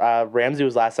since Ramsay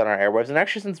was last on our airwaves, and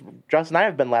actually since Justin and I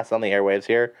have been last on the airwaves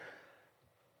here.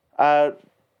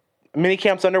 Mini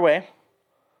camp's underway,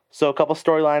 so a couple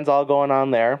storylines all going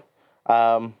on there.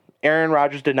 Aaron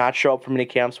Rodgers did not show up for mini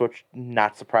camps, which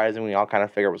not surprising. We all kind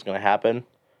of figured was going to happen.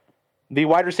 The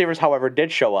wide receivers, however,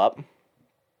 did show up.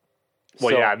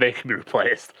 Well, yeah, they can be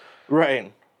replaced.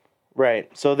 Right.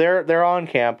 So they're all in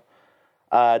camp.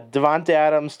 Devontae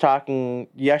Adams talking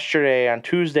yesterday on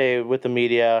Tuesday with the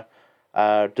media.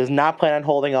 Does not plan on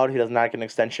holding out. He does not get an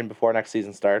extension before next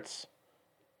season starts.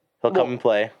 He'll come and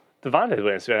play. Devontae's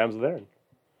waiting to see what happens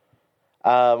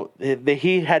there.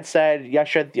 He had said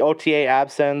yesterday that the OTA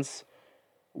absence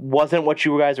wasn't what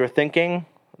you guys were thinking.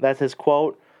 That's his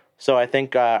quote. So I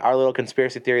think our little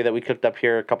conspiracy theory that we cooked up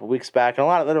here a couple weeks back, and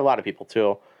there are a lot of people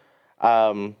too,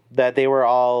 that they were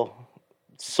all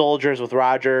soldiers with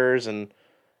Rodgers and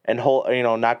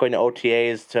not going to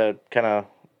OTAs to kind of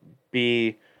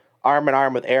be arm in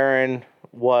arm with Aaron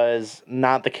was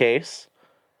not the case.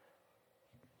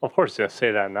 Well, of course, you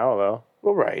say that now, though.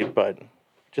 Well, right, but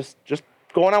just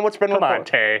going on what's been reported. Come on,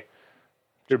 Tay.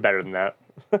 You're better than that.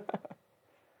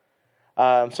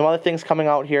 Some other things coming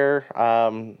out here.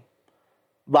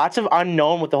 Lots of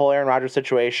unknown with the whole Aaron Rodgers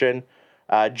situation.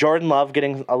 Jordan Love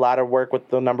getting a lot of work with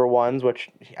the number ones, which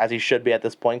as he should be at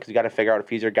this point, because you got to figure out if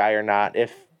he's your guy or not.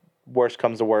 If worst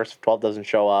comes to worst, if 12 doesn't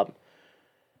show up.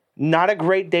 Not a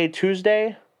great day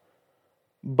Tuesday,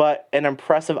 but an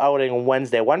impressive outing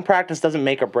Wednesday. One practice doesn't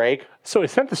make or break. So he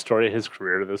sent the story of his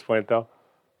career to this point, though.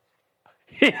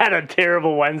 He had a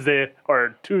terrible Wednesday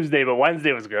or Tuesday, but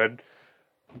Wednesday was good.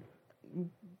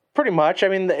 Pretty much. I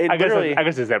mean, I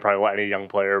guess is that probably what any young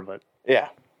player, but yeah,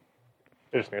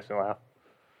 it just makes me laugh.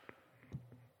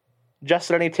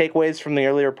 Justin, any takeaways from the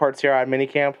early reports here on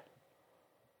minicamp?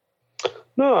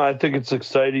 No, I think it's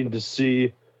exciting to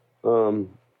see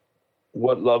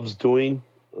what Love's doing.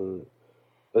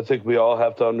 I think we all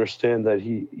have to understand that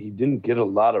he didn't get a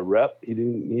lot of rep.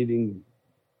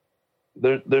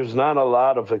 There's not a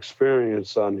lot of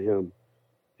experience on him,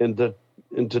 and to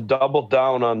double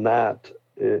down on that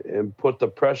and put the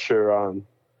pressure on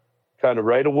kind of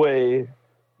right away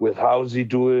with how's he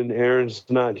doing? Aaron's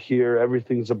not here.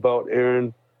 Everything's about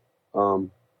Aaron.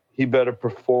 He better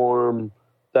perform.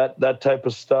 That type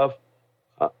of stuff.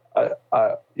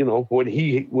 When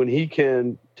he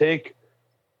can take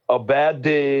a bad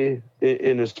day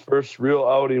in his first real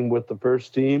outing with the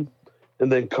first team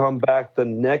and then come back the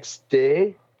next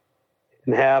day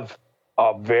and have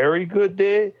a very good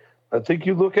day, I think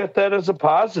you look at that as a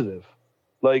positive.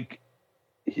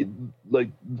 He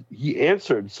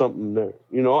answered something there.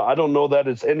 I don't know that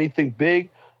it's anything big.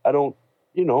 I don't,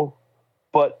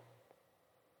 but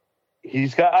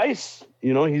he's got ice.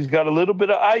 He's got a little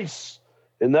bit of ice,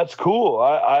 and that's cool.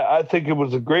 I think it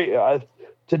was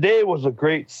today was a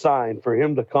great sign for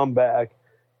him to come back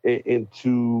and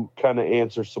to kind of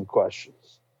answer some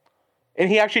questions. And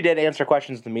he actually did answer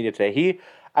questions to the media today.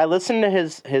 I listened to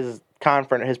his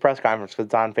press conference because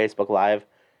it's on Facebook Live.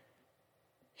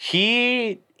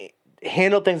 He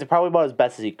handled things probably about as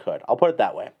best as he could. I'll put it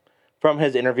that way. From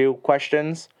his interview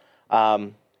questions,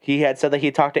 he had said that he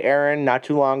talked to Aaron not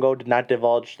too long ago, did not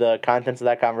divulge the contents of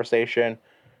that conversation.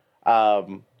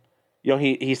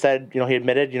 He said, he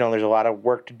admitted, there's a lot of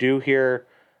work to do here.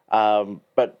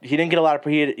 But he didn't get a lot of,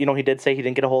 he did say he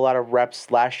didn't get a whole lot of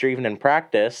reps last year, even in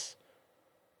practice.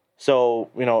 So,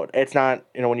 it's not,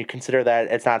 when you consider that,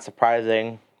 it's not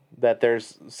surprising that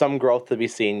there's some growth to be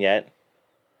seen yet.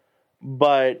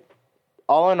 But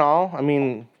all in all, I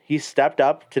mean, he stepped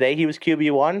up. Today he was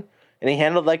QB1, and he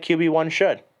handled like QB1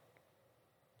 should.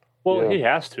 Well, He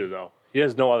has to, though. He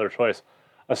has no other choice,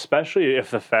 especially if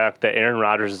the fact that Aaron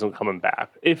Rodgers isn't coming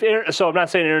back. So I'm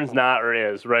not saying Aaron's not or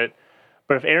is, right?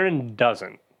 But if Aaron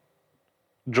doesn't,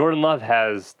 Jordan Love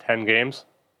has 10 games.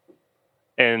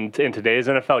 And in today's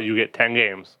NFL, you get 10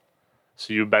 games.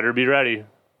 So you better be ready.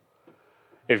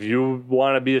 If you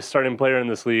want to be a starting player in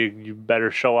this league, you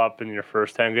better show up in your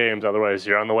first 10 games. Otherwise,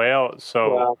 you're on the way out.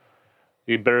 So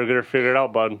You better get her figured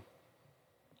out, bud.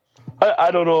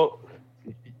 I don't know.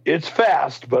 It's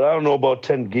fast, but I don't know about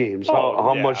 10 games.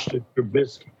 How much did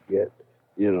Trubisky get?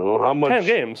 You know, how much? 10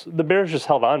 games. The Bears just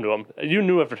held on to him. You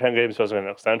knew after 10 games he wasn't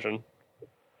an extension.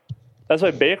 That's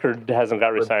why Baker hasn't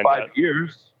got re-signed 5 yet.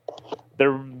 years.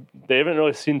 They haven't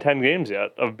really seen 10 games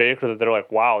yet of Baker that they're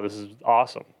like, wow, this is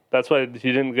awesome. That's why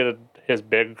he didn't get his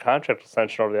big contract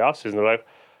extension over the offseason. They're like,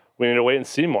 we need to wait and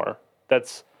see more.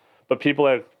 But people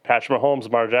like Patrick Mahomes,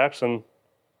 Lamar Jackson,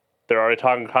 they're already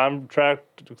talking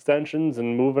contract extensions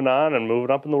and moving on and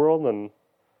moving up in the world. And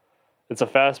it's a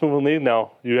fast-moving league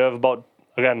now. You have about,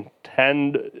 again,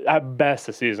 10 at best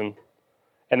a season.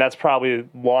 And that's probably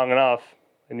long enough.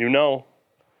 And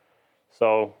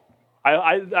So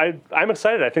I'm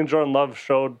excited. I think Jordan Love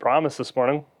showed promise this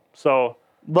morning. So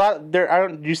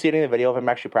Do you see any of the video of him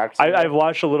actually practicing? I've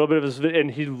watched a little bit of his video,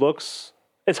 and he looks.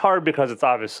 It's hard because it's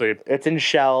obviously it's in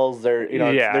shells.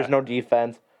 There's no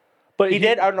defense. But he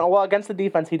did. I don't know. Well, against the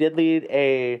defense, he did lead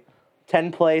a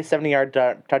 10-play, 70-yard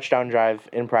touchdown drive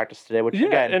in practice today, which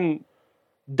again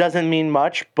doesn't mean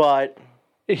much, but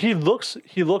he looks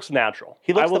natural.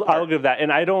 He looks the part. I will give that,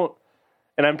 and I don't.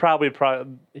 And I'm probably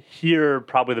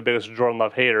the biggest Jordan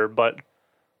Love hater, but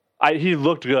he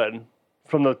looked good.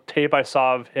 From the tape I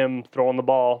saw of him throwing the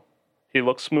ball, he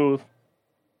looked smooth.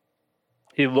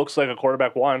 He looks like a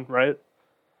quarterback one, right?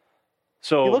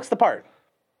 So he looks the part.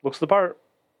 Looks the part.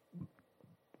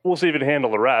 We'll see if he can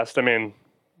handle the rest. I mean,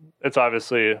 it's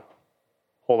obviously a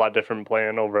whole lot different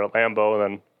playing over at Lambeau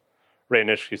than Ray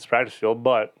Nitschke's practice field,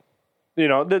 but he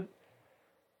looks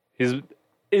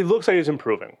like he's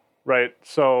improving. Right,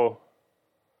 so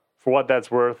for what that's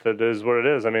worth, it is what it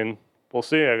is. I mean, we'll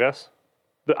see, I guess.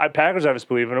 The Packers obviously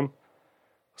believe in him.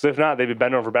 Because if not, they'd be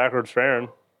bending over backwards for Aaron.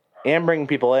 And bringing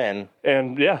people in.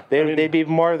 And, yeah. They'd be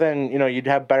more than, you'd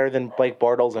have better than Blake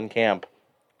Bortles in camp.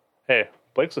 Hey,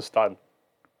 Blake's a stud.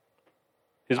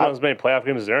 He's won as many playoff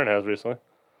games as Aaron has recently.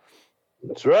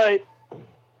 That's right.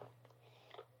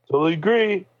 Totally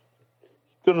agree.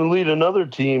 Going to lead another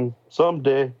team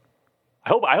someday. I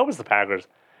hope it's the Packers.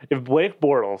 If Blake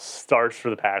Bortles starts for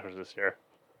the Packers this year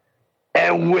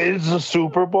and wins the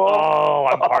Super Bowl,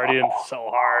 I'm partying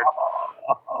so hard.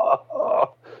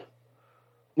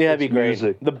 Yeah, that'd be great.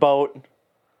 Music. The boat.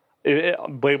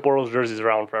 Blake Bortles jerseys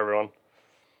around for everyone.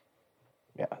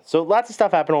 Yeah. So lots of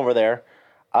stuff happened over there.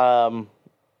 Do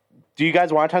you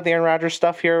guys want to talk the Aaron Rodgers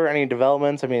stuff here? Any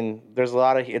developments? I mean, there's a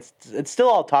lot of it's still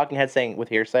all talking heads saying with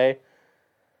hearsay.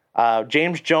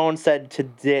 James Jones said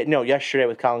yesterday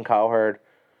with Colin Cowherd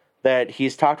that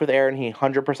he's talked with Aaron. He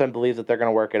 100% believes that they're going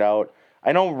to work it out.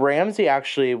 I know Ramsay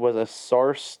actually was a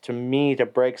source to me to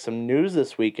break some news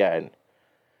this weekend.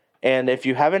 And if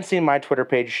you haven't seen my Twitter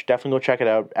page, you should definitely go check it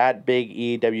out, at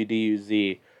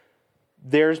BigEWDUZ.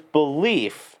 There's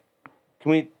belief.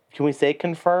 Can we say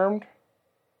confirmed?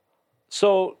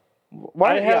 So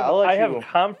I have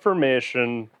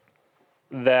confirmation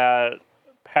that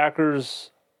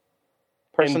Packers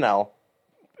personnel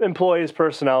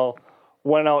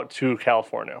went out to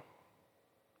California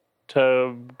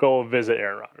to go visit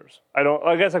Aaron Rodgers.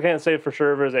 I guess I can't say for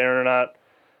sure if it was Aaron or not,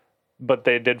 but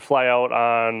they did fly out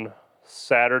on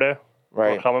Saturday.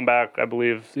 Right. We're coming back, I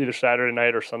believe, either Saturday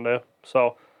night or Sunday.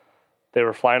 So they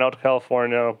were flying out to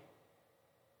California.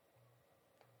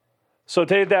 So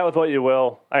take that with what you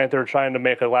will. I think they're trying to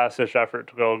make a last-ditch effort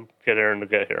to go get Aaron to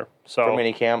get here. So for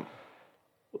minicamp.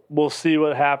 We'll see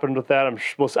what happened with that. I'm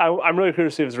really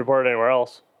curious to see if it's reported anywhere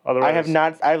else. Otherwise,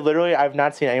 I've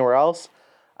not seen anywhere else,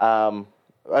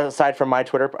 aside from my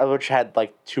Twitter, which had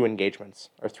like 2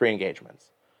 engagements or 3 engagements.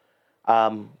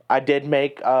 I did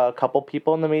make a couple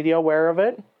people in the media aware of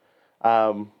it,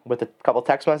 with a couple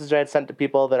text messages I had sent to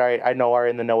people that I know are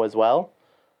in the know as well.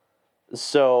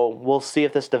 So we'll see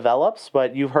if this develops,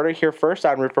 but you've heard it here first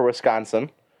on Root for Wisconsin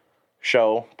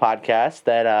podcast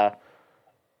that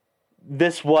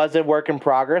this was a work in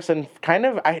progress, and kind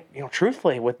of,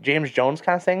 truthfully, with James Jones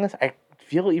kind of saying this, I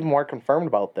feel even more confirmed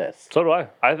about this. So do I.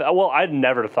 I'd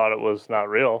never thought it was not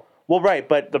real. Well, right,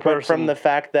 but from the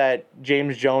fact that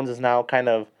James Jones is now kind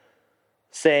of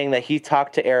saying that he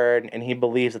talked to Aaron and he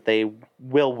believes that they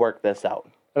will work this out.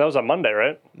 And that was on Monday,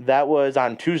 right? That was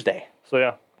on Tuesday. So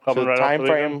yeah, so the time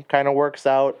frame kind of works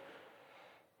out.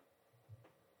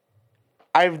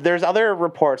 There's other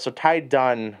reports. So Ty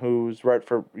Dunn, who's writes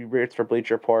for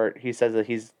Bleacher Report, he says that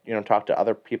he's talked to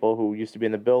other people who used to be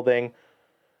in the building.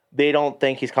 They don't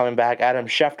think he's coming back. Adam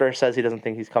Schefter says he doesn't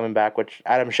think he's coming back, which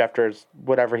Adam Schefter is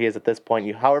whatever he is at this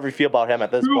point. However you feel about him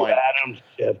at this point. Adam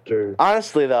Schefter.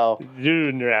 Honestly, though. You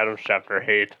and your Adam Schefter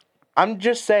hate. I'm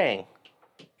just saying,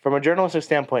 from a journalistic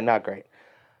standpoint, not great.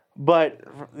 But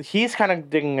he's kind of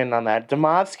digging in on that.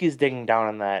 Demovsky's digging down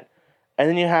on that. And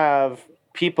then you have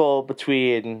people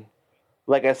between,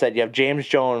 like I said, you have James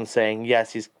Jones saying,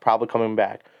 yes, he's probably coming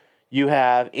back. You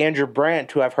have Andrew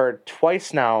Brandt, who I've heard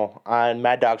twice now on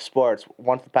Mad Dog Sports,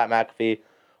 once with Pat McAfee,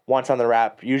 once on the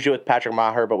Wrap, usually with Patrick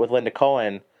Maher, but with Linda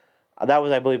Cohen. That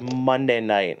was, I believe, Monday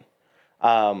night,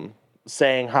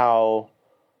 saying how,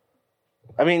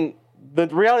 I mean, the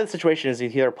reality of the situation is he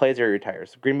either plays or he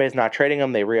retires. Green Bay's not trading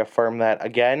him. They reaffirm that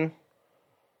again.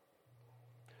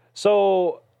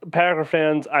 So, Packer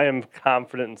fans, I am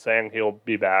confident in saying he'll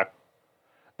be back.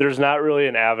 There's not really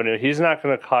an avenue. He's not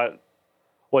going to cut.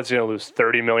 What's he going to lose?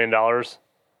 $30 million.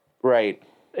 Right.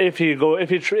 If he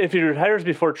retires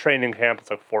before training camp,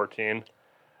 it's like 14.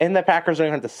 And the Packers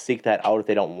don't have to seek that out if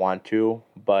they don't want to,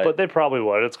 but they probably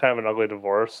would. It's kind of an ugly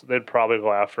divorce. They'd probably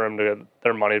go after him to get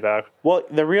their money back. Well,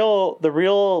 the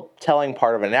real telling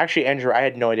part of it, and actually, Andrew, I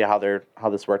had no idea how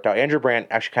this worked out. Andrew Brandt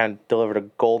actually kind of delivered a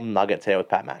golden nugget today with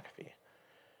Pat McAfee,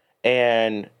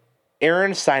 and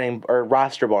Aaron's signing or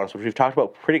roster bonus, which we've talked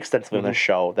about pretty extensively on this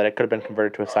show, that it could have been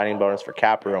converted to a signing bonus for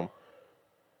cap room,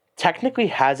 technically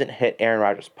hasn't hit Aaron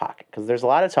Rodgers' pocket because there's a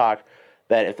lot of talk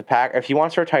that if he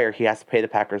wants to retire, he has to pay the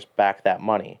Packers back that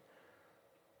money.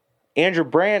 Andrew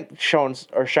Brandt shines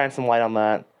some light on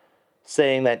that,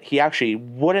 saying that he actually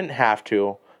wouldn't have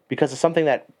to because of something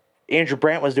that Andrew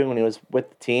Brandt was doing when he was with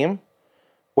the team,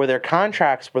 where their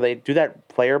contracts, where they do that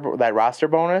roster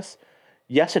bonus.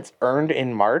 Yes, it's earned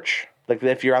in March. Like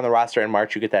if you're on the roster in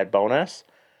March, you get that bonus.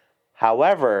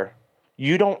 However,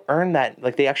 you don't earn that.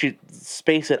 Like they actually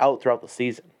space it out throughout the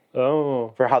season.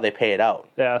 Oh. For how they pay it out.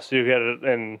 Yeah, so you get it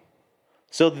in.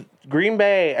 So Green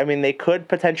Bay, I mean, they could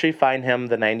potentially fine him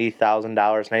the $90,000,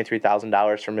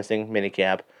 $93,000 for missing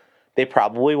minicamp. They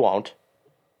probably won't.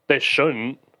 They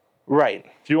shouldn't. Right.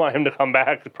 If you want him to come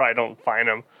back, you probably don't fine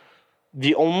him.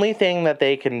 The only thing that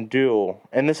they can do,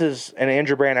 and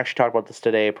Andrew Brandt actually talked about this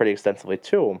today pretty extensively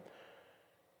too,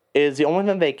 is the only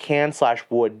thing they can /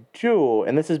 would do,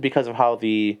 and this is because of how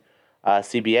the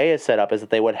CBA is set up, is that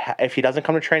they would, if he doesn't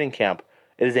come to training camp,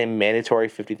 it is a mandatory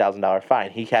 $50,000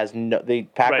 fine. The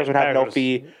Packers would have no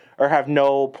fee or have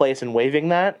no place in waiving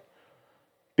that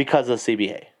because of the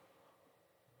CBA.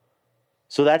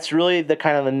 So that's really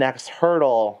the next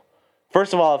hurdle.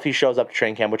 First of all, if he shows up to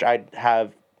training camp, which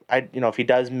if he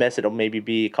does miss, it'll maybe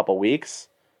be a couple weeks.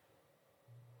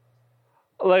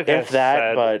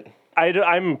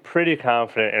 I'm pretty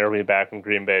confident Aaron will be back in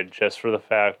Green Bay just for the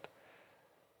fact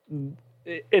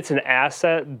it's an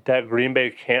asset that Green Bay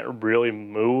can't really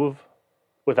move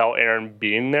without Aaron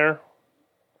being there.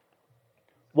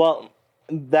 Well,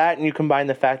 that and you combine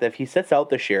the fact that if he sits out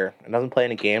this year and doesn't play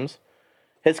any games,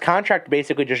 his contract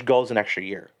basically just goes an extra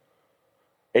year.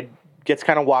 It gets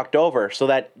kind of walked over. So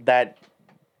that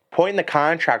point in the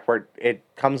contract where it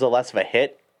comes a less of a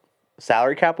hit,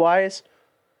 salary cap wise,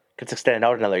 gets extended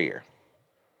out another year.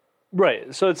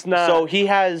 Right. So it's not. So he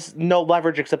has no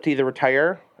leverage except to either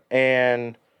retire,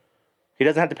 and he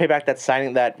doesn't have to pay back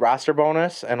that roster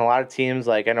bonus. And a lot of teams,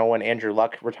 like I know when Andrew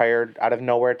Luck retired out of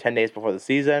nowhere 10 days before the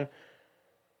season,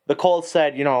 the Colts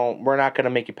said, we're not going to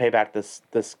make you pay back this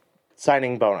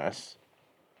signing bonus.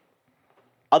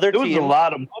 It was a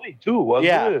lot of money too,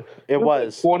 wasn't it? It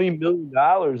was $20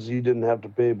 million he didn't have to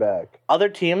pay back. Other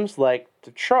teams like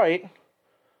Detroit,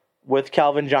 with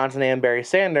Calvin Johnson and Barry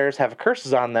Sanders, have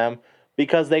curses on them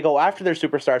because they go after their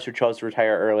superstars who chose to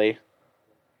retire early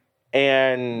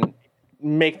and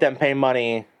make them pay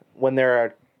money when they're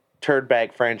a turd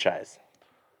bag franchise.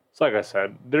 So like I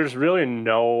said, there's really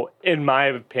in my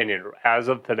opinion, as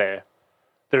of today,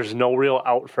 there's no real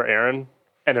out for Aaron,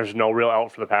 and there's no real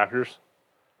out for the Packers.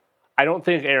 I don't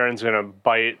think Aaron's going to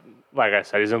bite. Like I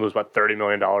said, he's going to lose about $30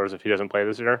 million if he doesn't play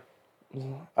this year.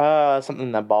 Something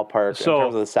in that ballpark in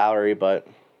terms of the salary, but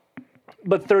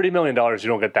 $30 million, you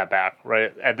don't get that back,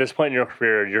 right? At this point in your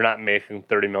career, you're not making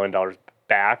 $30 million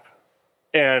back.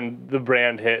 And the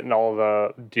brand hit and all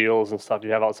the deals and stuff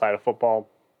you have outside of football,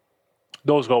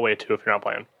 those go away too if you're not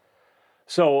playing.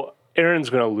 So Aaron's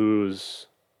going to lose.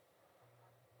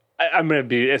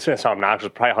 It's going to sound obnoxious,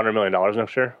 probably $100 million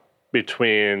next year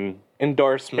between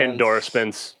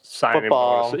endorsements, signing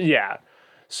football. Bonus. Yeah.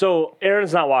 So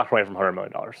Aaron's not walking away from $100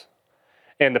 million.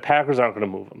 And the Packers aren't going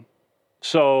to move him.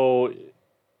 So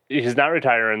he's not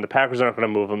retiring. The Packers aren't going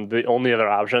to move him. The only other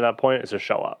option at that point is to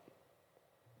show up.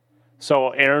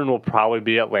 So Aaron will probably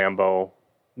be at Lambeau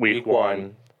week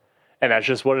one. And that's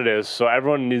just what it is. So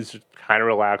everyone needs to kind of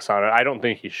relax on it. I don't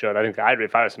think he should. I think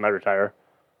if I was him, I'd retire.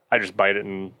 I'd just bite it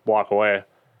and walk away.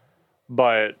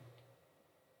 But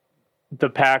the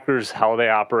Packers, how they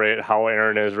operate, how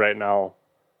Aaron is right now,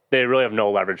 they really have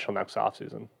no leverage till next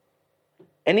offseason.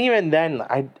 And even then,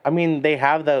 I mean, they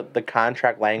have the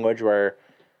contract language where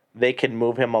they can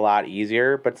move him a lot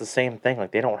easier, but it's the same thing.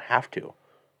 Like, they don't have to.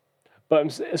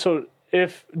 But so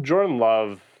if Jordan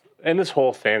Love, and this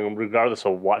whole thing, regardless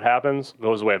of what happens,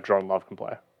 goes away if Jordan Love can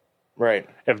play. Right.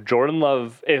 If Jordan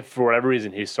Love, if for whatever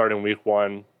reason he's starting week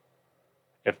 1,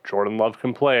 if Jordan Love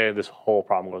can play, this whole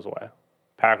problem goes away.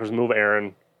 Packers move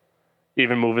Aaron,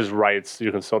 even move his rights.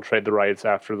 You can still trade the rights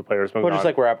after the player's been Well, gone. just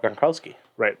like we're at Gronkowski.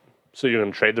 Right. So you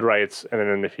can trade the rights, and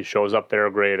then if he shows up there,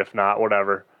 great. If not,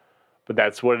 whatever. But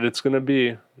that's what it's going to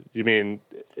be. You mean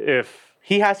if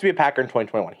He has to be a Packer in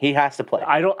 2021. He has to play.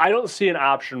 I don't see an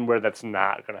option where that's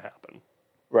not going to happen.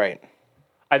 Right.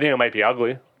 I think it might be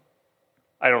ugly.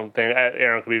 I don't think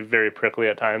Aaron could be very prickly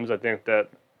at times. I think that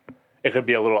it could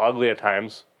be a little ugly at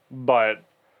times. But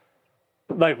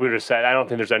like we just said, I don't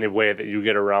think there's any way that you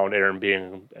get around Aaron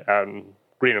being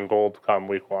green and gold come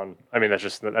week 1. I mean, that's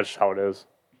just how it is.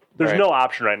 There's Right. no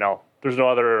option right now. There's no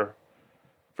other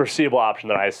foreseeable option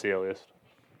that I see, at least.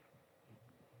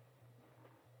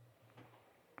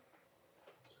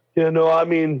 Yeah, no, I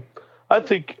mean, I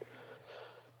think,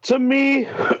 to me,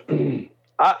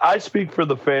 I speak for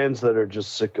the fans that are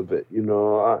just sick of it. You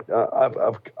know,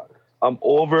 I'm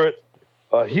over it.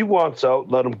 He wants out.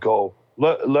 Let him go.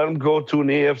 Let him go to an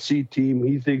AFC team.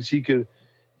 He thinks he can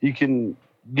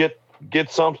get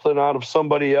something out of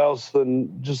somebody else.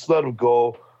 Then just let him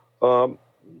go.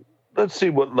 Let's see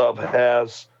what Love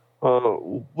has.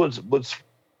 Let's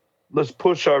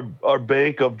push our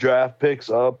bank of draft picks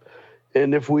up.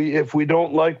 And if we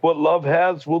don't like what Love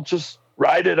has, we'll just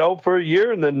ride it out for a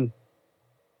year and then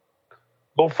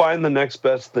go find the next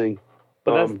best thing.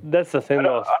 But that's the thing,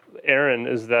 though, with Aaron,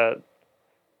 is that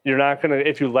you're not going to,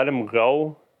 if you let him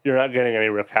go, you're not getting any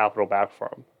real capital back for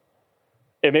him.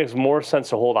 It makes more sense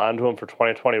to hold on to him for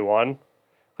 2021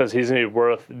 because he's going to be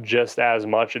worth just as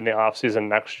much in the offseason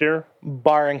next year.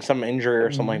 Barring some injury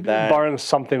or something like that. Barring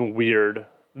something weird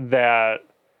that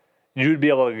you'd be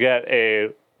able to get a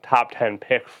top 10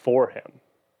 pick for him.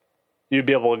 You'd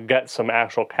be able to get some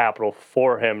actual capital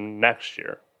for him next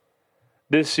year.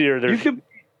 This year, there's...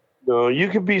 You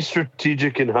could be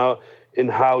strategic in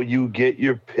how you get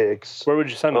your picks. Where would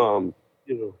you send him?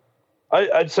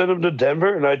 I'd send him to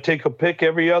Denver, and I'd take a pick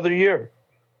every other year.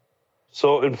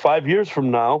 So in 5 years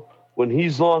from now, when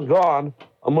he's long gone,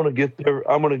 I'm gonna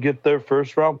get their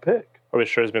first round pick. Are we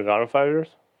sure he's been gone in 5 years?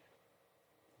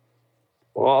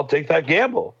 Well, I'll take that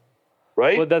gamble,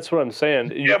 right? Well, that's what I'm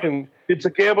saying. It's a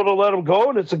gamble to let him go,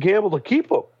 and it's a gamble to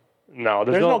keep him. No,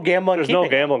 There's no gamble in There's keeping no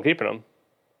gamble in keeping him.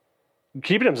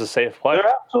 Keeping him's a safe play.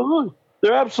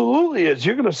 There absolutely is.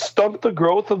 You're going to stunt the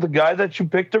growth of the guy that you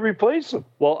picked to replace him.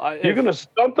 Well, you're going to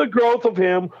stunt the growth of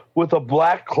him with a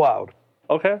black cloud.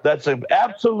 Okay. That's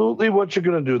absolutely what you're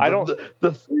going to do.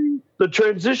 The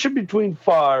transition between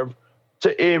Favre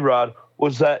to A-Rod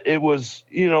was that it was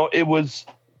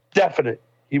definite.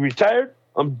 He retired.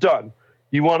 I'm done.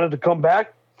 You wanted to come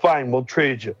back? Fine, we'll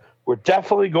trade you. We're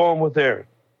definitely going with Aaron.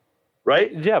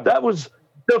 Right? Yeah. That was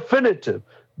definitive.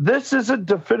 This isn't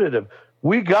definitive.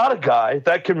 We got a guy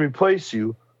that can replace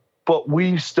you, but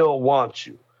we still want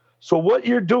you. So what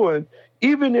you're doing,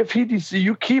 even if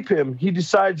you keep him, he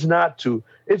decides not to,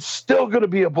 it's still going to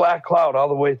be a black cloud all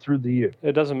the way through the year.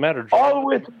 It doesn't matter. All the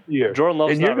way through the year. Jordan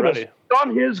Love's not ready.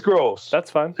 On his growth. That's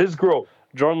fine. His growth.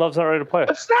 Jordan Love's not ready to play.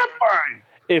 That's not fine.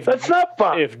 That's not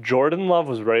fine. If Jordan Love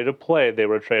was ready to play, they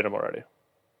would trade him already.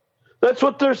 That's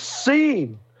what they're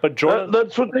seeing. But Jordan,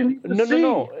 that's what they need to see.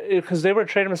 No, because they were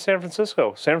trading him to San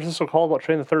Francisco. San Francisco called about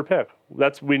trading the third pick.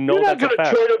 We know You're not that's a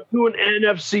fact. going to trade him to an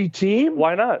NFC team.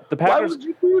 Why not? The Packers. Why would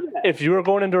you do that? If you were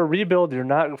going into a rebuild, you're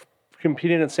not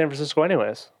competing in San Francisco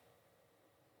anyways.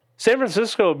 San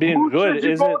Francisco being good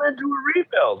isn't going into a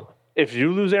rebuild. If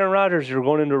you lose Aaron Rodgers, you're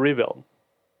going into a rebuild.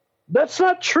 That's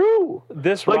not true.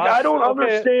 I don't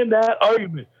understand that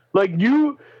argument.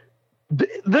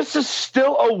 This is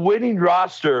still a winning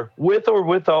roster with or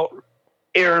without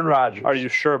Aaron Rodgers. Are you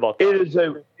sure about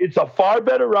that? It's a far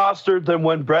better roster than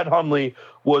when Brett Hundley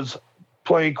was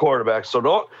playing quarterback.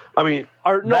 So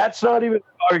that's not even an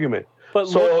argument. But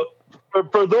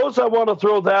for those that want to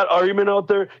throw that argument out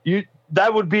there,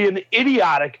 that would be an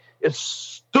idiotic, it's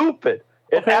stupid,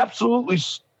 an absolutely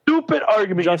stupid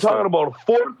argument. You're talking about a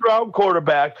fourth-round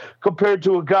quarterback compared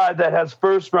to a guy that has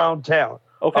first-round talent.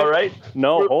 Okay. All right?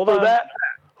 No, hold on.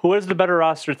 Who is the better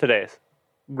roster today?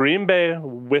 Green Bay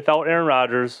without Aaron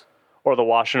Rodgers or the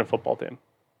Washington football team?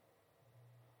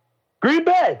 Green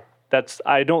Bay.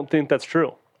 I don't think that's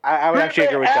true. I would actually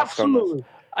agree with Justin on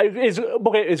this.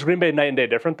 Is Green Bay night and day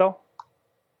different, though?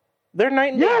 They're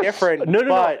night and day different.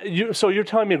 No. So you're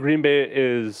telling me Green Bay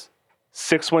is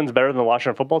 6 wins better than the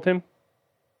Washington football team?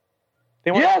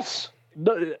 Yes.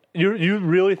 You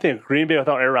really think Green Bay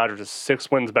without Aaron Rodgers is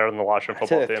 6 wins better than the Washington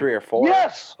football team? 3 or 4.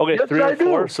 Yes. Okay, yes, 3 or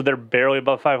 4. Do. So they're barely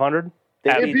above 500.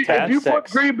 If you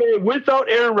put Green Bay without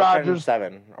Aaron Rodgers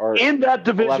 7 or in that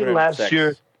division last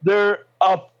year, they're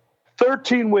a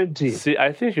 13-win team. See,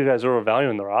 I think you guys are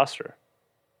overvaluing the roster.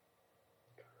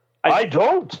 I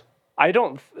don't.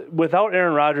 Without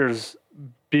Aaron Rodgers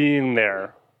being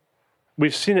there,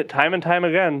 we've seen it time and time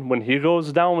again. When he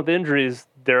goes down with injuries,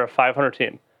 they're a 500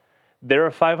 team. They're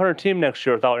a 500 team next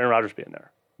year without Aaron Rodgers being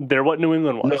there. They're what New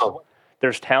England was. No.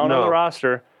 There's talent on the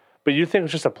roster, but you think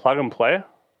it's just a plug and play?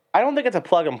 I don't think it's a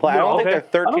plug and play. I don't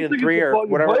think they're 13-3 or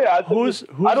whatever. Who's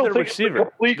their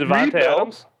receiver? Devontae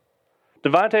Adams?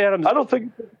 Devontae Adams. I don't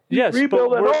think it's a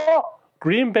rebuild at all.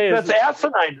 Green Bay is... That's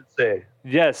asinine to say.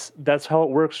 Yes, that's how it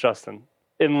works, Justin.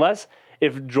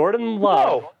 If Jordan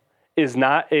Love is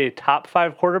not a top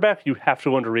 5 quarterback, you have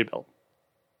to go into rebuild.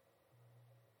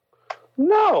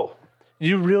 No.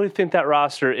 You really think that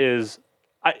roster is...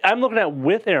 I'm looking at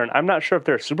with Aaron. I'm not sure if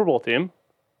they're a Super Bowl team.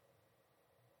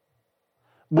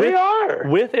 They are.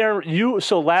 With Aaron,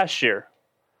 so last year,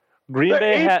 Green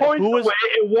Bay had... 8 points away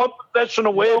and 1 possession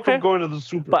away from going to the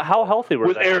Super Bowl. But how healthy were they?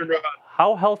 With Aaron Rodgers.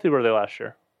 How healthy were they last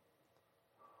year?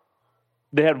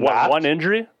 They had one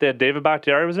injury. They had David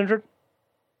Bakhtiari was injured.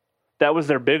 That was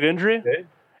their big injury. Okay.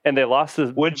 And they lost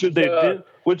his... Which is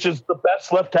the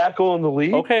best left tackle in the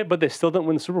league. Okay, but they still didn't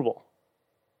win the Super Bowl.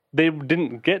 They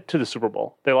didn't get to the Super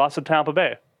Bowl. They lost to Tampa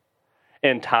Bay.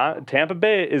 And Tampa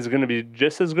Bay is going to be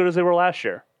just as good as they were last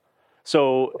year.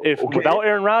 So without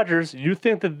Aaron Rodgers, you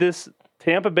think that this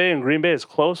Tampa Bay and Green Bay is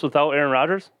close without Aaron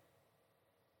Rodgers?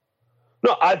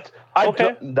 No, that's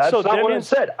not what I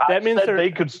said. I said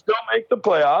they could still make the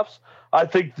playoffs. I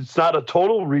think it's not a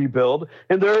total rebuild,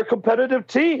 and they're a competitive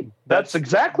team. That's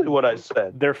exactly what I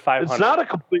said. They're 500. It's not a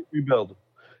complete rebuild.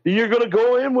 You're going to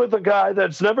go in with a guy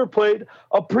that's never played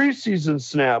a preseason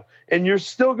snap, and you're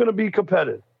still going to be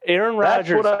competitive. Aaron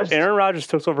Rodgers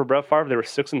took over Brett Favre. They were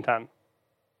 6-10.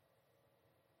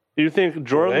 You think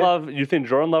Jordan Love and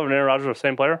Aaron Rodgers are the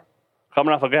same player?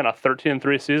 Coming off again a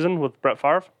 13-3 season with Brett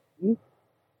Favre?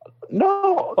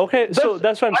 No. Okay, so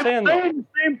that's what I'm saying. I'm saying the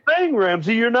same thing,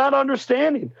 Ramsey. You're not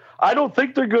understanding. I don't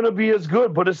think they're going to be as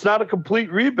good, but it's not a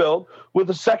complete rebuild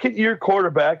with a second-year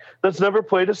quarterback that's never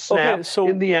played a snap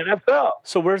in the NFL.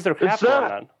 So where's their capital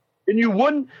then? And you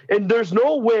wouldn't, and there's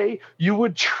no way you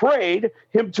would trade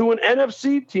him to an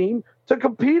NFC team to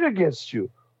compete against you.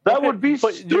 That would be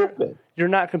stupid. You're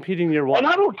not competing year one. And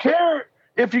I don't care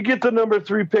if you get the number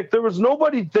 3 pick. There was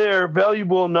nobody there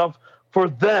valuable enough for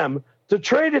them to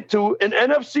trade it to an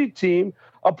NFC team,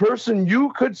 a person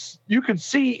you could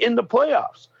see in the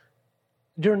playoffs.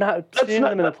 You're not seeing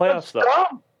them in the playoffs, though.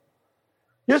 Dumb.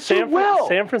 Yes, you will.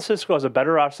 San Francisco has a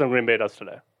better roster than Green Bay does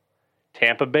today.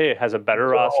 Tampa Bay has a better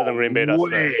roster than Green Bay does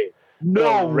today.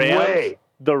 No way.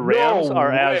 The Rams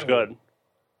are as good.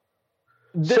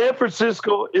 San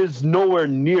Francisco is nowhere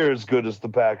near as good as the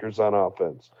Packers on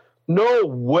offense. No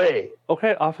way.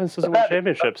 Okay, offense doesn't win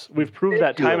championships. We've proved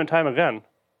that time and time again.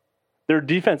 Their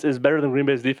defense is better than Green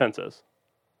Bay's defense is.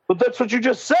 But that's what you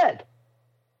just said.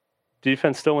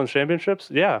 Defense still wins championships?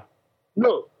 Yeah.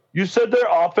 No, you said their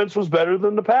offense was better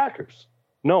than the Packers.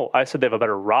 No, I said they have a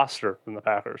better roster than the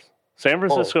Packers. San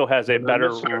Francisco has a better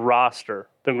roster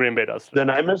than Green Bay does today. Then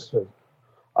I missed it.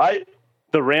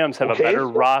 The Rams have a better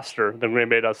roster than Green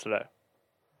Bay does today.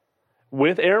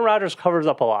 With Aaron Rodgers covers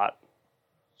up a lot.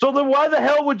 So then why the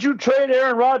hell would you trade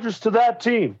Aaron Rodgers to that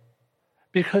team?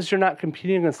 Because you're not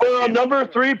competing against for a number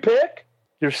 3 pick?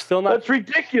 You're still not. That's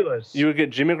ridiculous. You would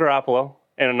get Jimmy Garoppolo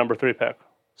and a number 3 pick.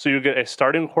 So you get a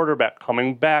starting quarterback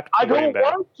coming back to Green Bay. I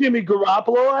don't want Jimmy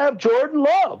Garoppolo. I have Jordan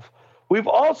Love. We've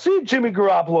all seen Jimmy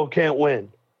Garoppolo can't win.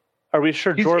 Are we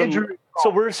sure Jordan? So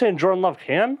we're saying Jordan Love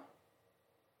can?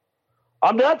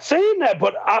 I'm not saying that,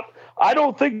 but I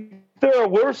don't think they're a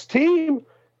worse team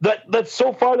that's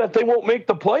so far that they won't make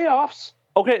the playoffs.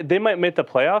 Okay, they might make the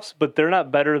playoffs, but they're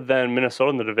not better than Minnesota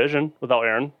in the division without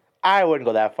Aaron. I wouldn't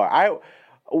go that far.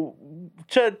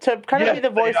 To kind of be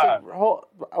the voice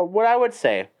of what I would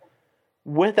say,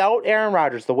 without Aaron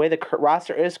Rodgers, the way the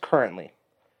roster is currently,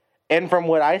 and from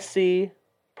what I see,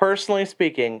 personally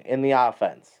speaking, in the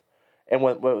offense, and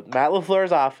with Matt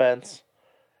LaFleur's offense,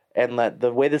 and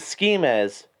the way the scheme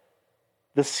is,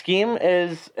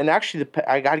 and actually,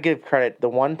 I got to give credit. The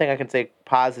one thing I can say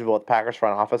positive about the Packers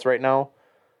front office right now,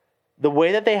 the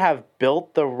way that they have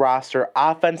built the roster,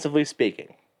 offensively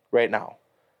speaking, right now,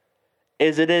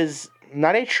 is it is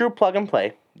not a true plug and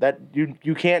play. That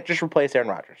you can't just replace Aaron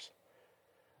Rodgers.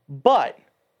 But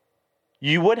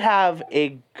you would have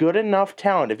a good enough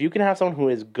talent. If you can have someone who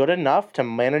is good enough to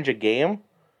manage a game,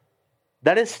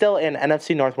 that is still an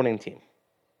NFC North winning team.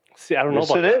 See, I don't know Yes,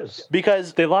 about it that. is.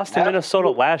 Because They lost to Minnesota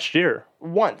last year.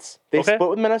 once they Okay. split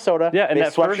with Minnesota, Yeah, and they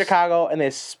that swept first- Chicago, and they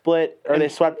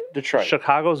swept Detroit.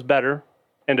 Chicago's better,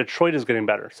 and Detroit is getting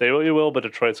better. Say what you will, but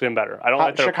Detroit's getting better. I don't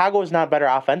like their... Chicago is not better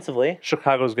offensively.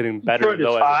 Chicago's getting better, Detroit is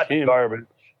though, as a hot team. garbage.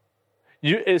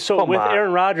 So Come with on.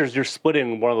 Aaron Rodgers, you're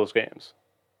splitting one of those games.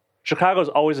 Chicago's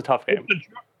always a tough game.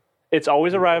 It's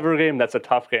always a rivalry game. That's a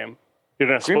tough game. You're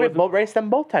going to Green Bay split, boat raced them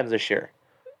both times this year.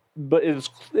 but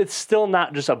it's still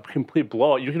not just a complete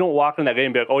blowout. You don't walk in that game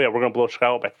and be like, oh yeah, we're going to blow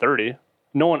Chicago by 30.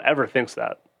 No one ever thinks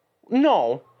that.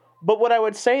 No, but what I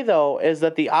would say though is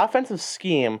that the offensive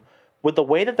scheme, with the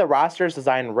way that the roster is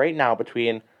designed right now,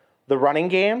 between the running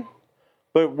game,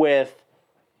 but with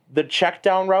the check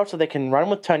down route, so they can run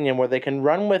with Tunyon, where they can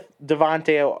run with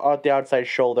Devontae out the outside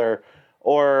shoulder,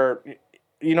 or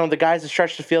the guys that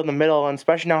stretch the field in the middle, and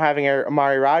especially now having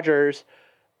Amari Rodgers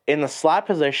in the slot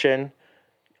position.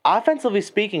 Offensively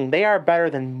speaking, they are better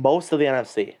than most of the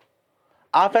NFC.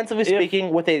 Offensively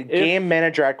speaking, with a game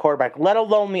manager at quarterback, let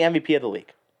alone the MVP of the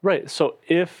league. Right. So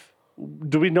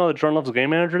do we know that Jordan Love's a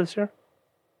game manager this year?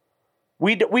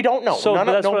 We don't know. So,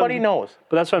 Nobody knows.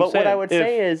 But that's what I'm saying. What I would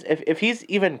say is, if he's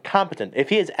even competent, if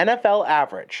he is NFL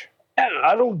average,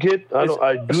 I do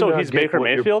so not he's get Baker what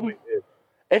your Mayfield? point is.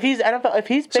 if he's Baker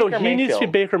So he Mayfield, needs to be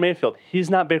Baker Mayfield. He's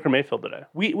not Baker Mayfield today.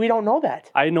 we don't know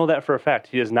that. I know that for a fact.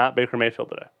 He is not Baker Mayfield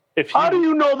today. How do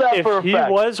you know that if for a he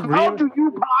fact? was How do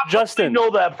you possibly Justin,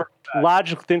 know that for a fact?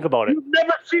 Logic, think about it. You've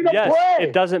never seen him Yes, play.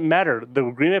 it doesn't matter. The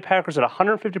Green Bay Packers had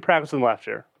 150 practices last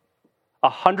year.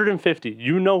 150.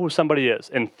 You know who somebody is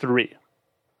in 3.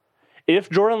 If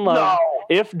Jordan Love,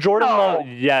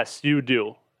 yes, you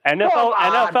do.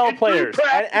 NFL players.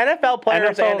 NFL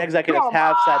players and executives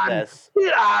have said this.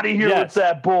 Get out of here with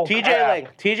that bull.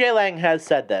 TJ Lang has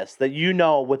said this,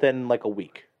 that within like a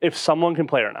week. If someone can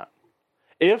play or not.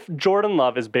 If Jordan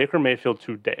Love is Baker Mayfield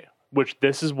today, which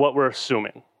this is what we're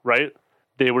assuming, right?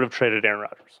 They would have traded Aaron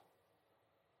Rodgers.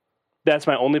 That's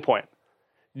my only point.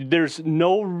 There's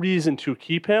no reason to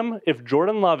keep him. If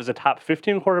Jordan Love is a top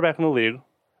 15 quarterback in the league,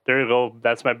 there you go.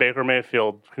 That's my Baker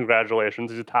Mayfield. Congratulations.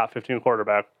 He's a top 15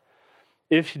 quarterback.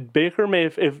 If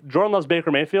Jordan Love's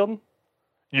Baker Mayfield,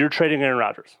 you're trading Aaron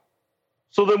Rodgers.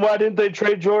 So then why didn't they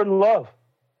trade Jordan Love?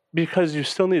 Because you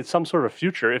still need some sort of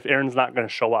future if Aaron's not going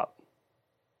to show up.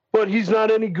 But he's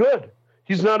not any good.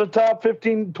 He's not a top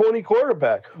 15, 20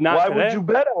 quarterback. Why would you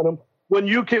bet on him when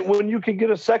you can get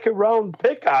a second round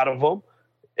pick out of him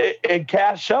and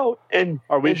cash out and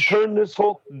turn this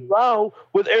whole thing around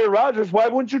with Aaron Rodgers? Why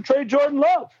wouldn't you trade Jordan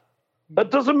Love?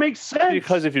 That doesn't make sense.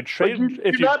 Because if you trade,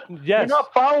 you're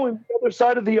not following the other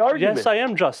side of the argument. Yes, I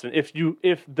am, Justin. If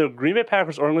the Green Bay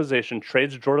Packers organization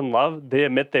trades Jordan Love, they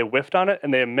admit they whiffed on it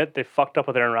and they admit they fucked up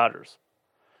with Aaron Rodgers.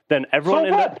 Then everyone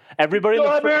in the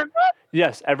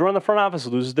front office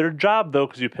loses their job though,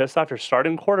 because you pissed off your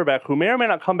starting quarterback, who may or may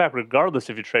not come back regardless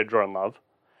if you trade Jordan Love,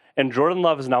 and Jordan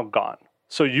Love is now gone.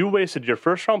 So you wasted your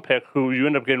first round pick, who you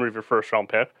end up getting rid of your first round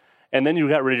pick, and then you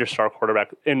got rid of your star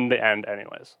quarterback in the end,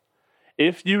 anyways.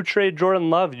 If you trade Jordan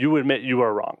Love, you admit you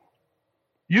are wrong.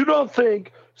 You don't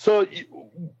think so?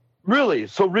 Really?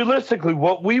 So realistically,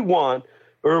 what we want,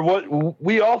 or what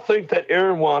we all think that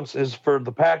Aaron wants, is for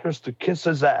the Packers to kiss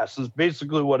his ass. Is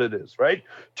basically what it is, right?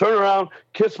 Turn around,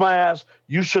 kiss my ass.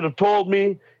 You should have told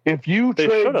me. If you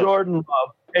trade Jordan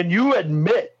Love and you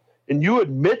admit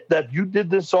that you did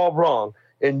this all wrong,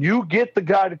 and you get the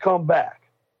guy to come back,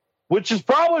 which is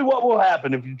probably what will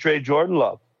happen if you trade Jordan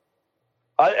Love.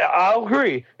 I'll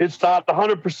agree it's not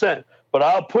 100%, but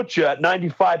I'll put you at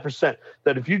 95%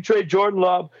 that if you trade Jordan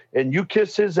Love and you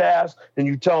kiss his ass and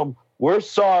you tell him, we're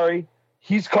sorry,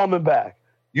 he's coming back.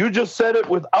 You just said it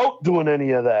without doing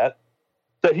any of that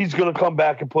he's going to come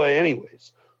back and play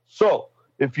anyways. So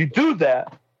if you do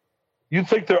that, you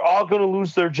think they're all going to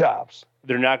lose their jobs.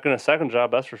 They're not getting a second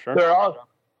job, that's for sure. They're all.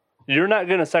 You're not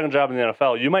getting a second job in the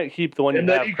NFL. You might keep the one you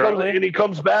have currently. And he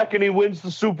comes back and he wins the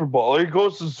Super Bowl, or he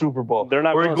goes to the Super Bowl. They're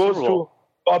not or going he goes to the Super Bowl.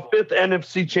 to a 5th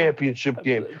NFC championship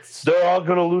game. They're all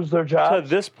going to lose their jobs. To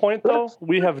this point, though,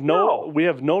 we have no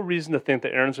reason to think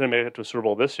that Aaron's going to make it to a Super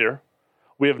Bowl this year.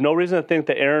 We have no reason to think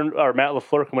that Aaron or Matt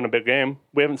LaFleur can win a big game.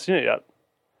 We haven't seen it yet.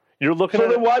 You're looking so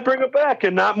at then why bring it back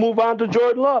and not move on to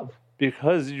Jordan Love?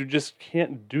 Because you just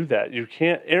can't do that. You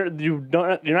can't. You're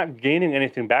not gaining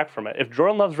anything back from it. If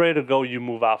Jordan Love's ready to go, you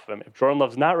move off of him. If Jordan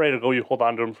Love's not ready to go, you hold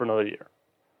on to him for another year.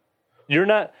 You're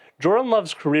not. Jordan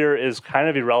Love's career is kind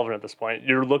of irrelevant at this point.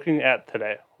 You're looking at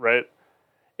today, right?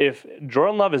 If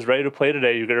Jordan Love is ready to play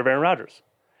today, you get rid of Aaron Rodgers.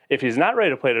 If he's not ready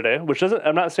to play today, which doesn't,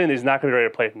 I'm not saying he's not going to be ready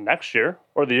to play next year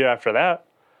or the year after that,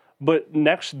 But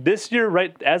this year,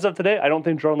 right as of today, I don't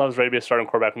think Jordan Love's ready to be a starting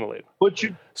quarterback in the league. But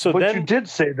you did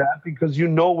say that because you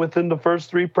know within the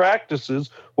first 3 practices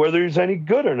whether he's any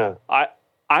good or not.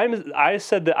 I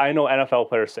said that I know NFL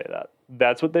players say that.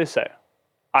 That's what they say.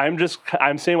 I'm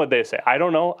saying what they say. I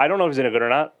don't know. I don't know if he's any good or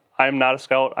not. I'm not a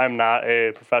scout. I'm not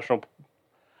a professional.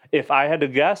 If I had to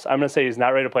guess, I'm going to say he's not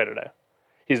ready to play today.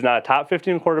 He's not a top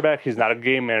 15 quarterback. He's not a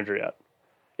game manager yet.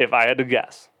 If I had to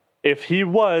guess. If he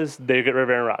was, they get rid of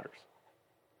Aaron Rodgers.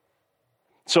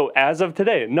 So as of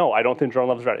today, no, I don't think Jordan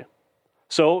Love is ready.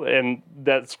 So, and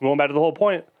that's going back to the whole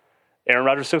point. Aaron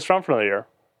Rodgers 6th round for another year.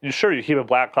 You keep a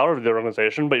black cloud over the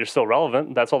organization, but you're still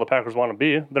relevant. That's all the Packers want to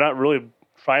be. They're not really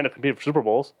trying to compete for Super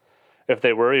Bowls. If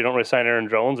they were, you don't really sign Aaron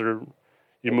Jones or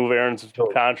you move Aaron's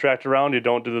contract around. You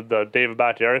don't do the David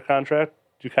Bakhtiari contract.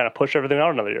 You kind of push everything out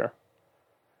another year.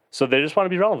 So they just want to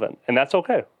be relevant, and that's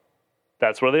okay.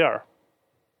 That's where they are.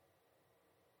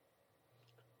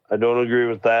 I don't agree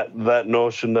with that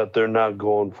notion that they're not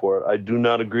going for it. I do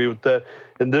not agree with that.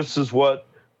 And this is what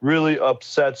really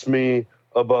upsets me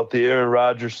about the Aaron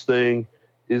Rodgers thing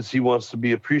is he wants to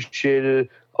be appreciated.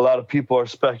 A lot of people are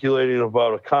speculating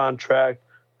about a contract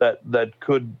that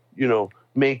could,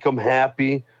 make him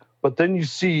happy. But then you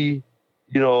see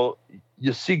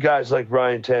guys like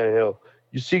Ryan Tannehill,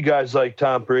 you see guys like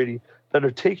Tom Brady that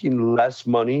are taking less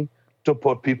money to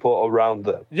put people around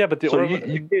them. Yeah, but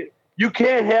you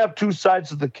can't have 2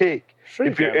 sides of the cake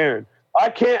if you're Aaron. I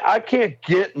can't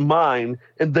get mine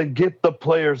and then get the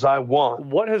players I want.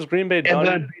 What has Green Bay done? And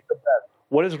then be the best.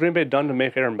 What has Green Bay done to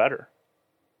make Aaron better?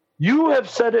 You have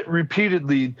said it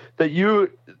repeatedly that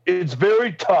it's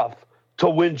very tough to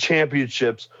win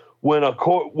championships when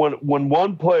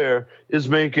one player is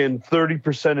making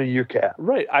 30% of your cap.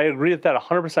 Right, I agree with that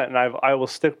 100%, and I will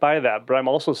stick by that. But I'm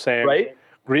also saying, right?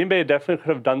 Green Bay definitely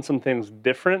could have done some things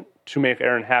different to make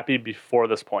Aaron happy before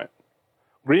this point.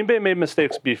 Green Bay made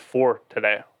mistakes before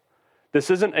today. This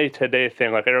isn't a today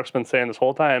thing. Like Eric's been saying this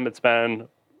whole time, it's been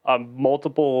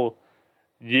multiple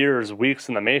years, weeks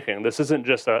in the making. This isn't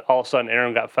just all of a sudden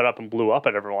Aaron got fed up and blew up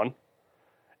at everyone.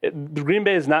 Green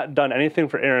Bay has not done anything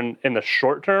for Aaron in the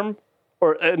short term,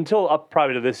 or until up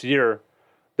probably to this year,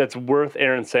 that's worth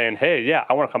Aaron saying, hey, yeah,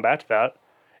 I want to come back to that.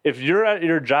 If you're at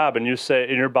your job and you say,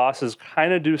 and your bosses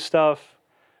kind of do stuff,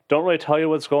 don't really tell you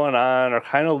what's going on, or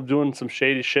kind of doing some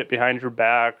shady shit behind your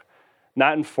back,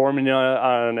 not informing you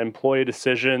on employee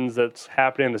decisions that's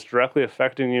happening that's directly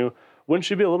affecting you, wouldn't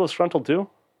you be a little disgruntled too?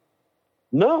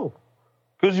 No.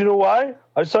 Because you know why?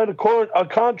 I signed a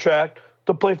contract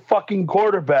to play fucking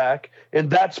quarterback, and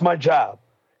that's my job.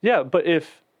 Yeah, but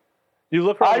if you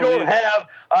look around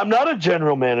I'm not a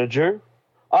general manager.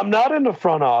 I'm not in the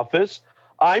front office.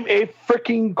 I'm a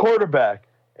freaking quarterback,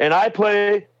 and I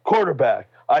play quarterback.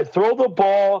 I throw the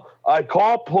ball, I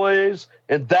call plays,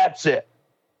 and that's it.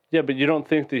 Yeah, but you don't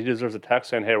think that he deserves a text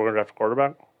saying, hey, we're going to draft a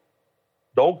quarterback?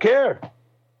 Don't care.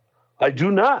 I do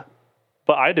not.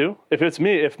 But I do. If it's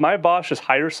me, if my boss just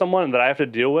hires someone that I have to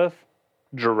deal with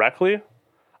directly,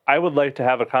 I would like to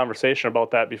have a conversation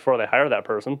about that before they hire that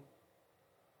person.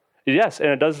 Yes, and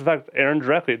it does affect Aaron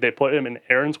directly. They put him in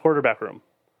Aaron's quarterback room.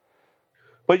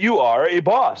 But you are a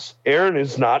boss. Aaron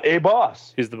is not a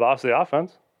boss. He's the boss of the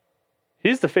offense.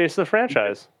 He's the face of the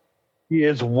franchise. He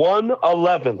is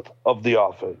 1/11th of the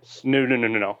offense.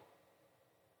 No.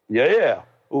 Yeah.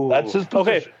 Ooh. That's his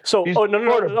position. Okay, so, no.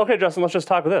 Okay, Justin, let's just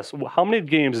talk about this. How many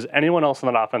games is anyone else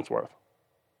in that offense worth?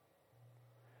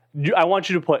 I want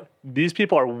you to put, these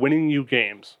people are winning you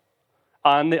games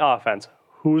on the offense.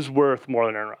 Who's worth more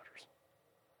than Aaron Rodgers?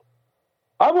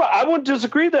 I wouldn't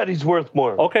disagree that he's worth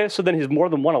more. Okay, so then he's more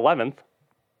than 1/11th.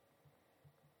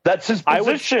 That's his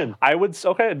position.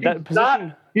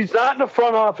 He's not in the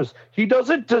front office. He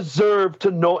doesn't deserve to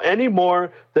know any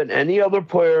more than any other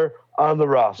player on the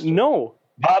roster. No.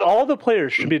 All the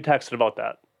players should be texted about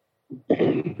that.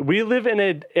 We live in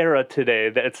an era today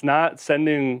that it's not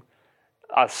sending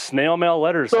a snail mail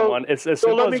letter to someone. It's as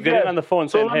simple as getting on the phone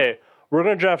and saying, hey, we're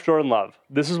going to draft Jordan Love.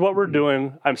 This is what we're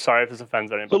doing. I'm sorry if this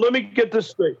offends anybody. So let me get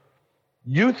this straight.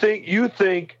 You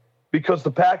think because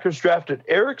the Packers drafted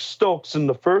Eric Stokes in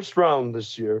the first round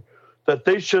this year that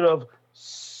they should have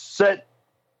sent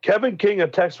Kevin King a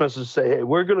text message to say, hey,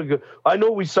 we're going to go. I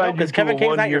know we signed you to Kevin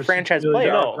King's not your franchise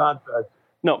player.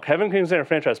 No, Kevin King's not your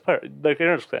franchise player. Like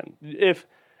Aaron's saying. If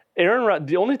Aaron,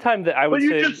 the only time that I would say.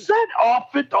 But you just said all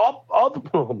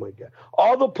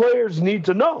the players need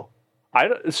to know.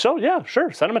 Yeah,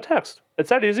 sure. Send him a text. It's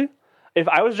that easy. If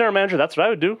I was general manager, that's what I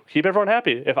would do. Keep everyone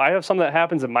happy. If I have something that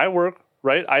happens in my work,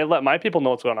 right, I let my people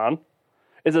know what's going on.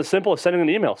 It's as simple as sending an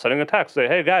email, sending a text. Say,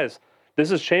 hey, guys,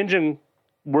 this is changing.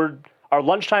 Our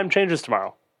lunchtime changes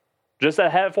tomorrow. Just a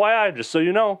FYI, just so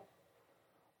you know.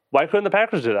 Why couldn't the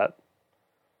Packers do that?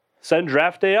 Send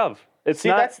draft day of. It's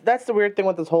not. That's the weird thing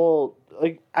with this whole.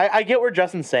 Like, I get where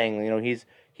Justin's saying. You know,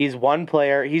 he's one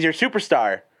player. He's your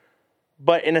superstar,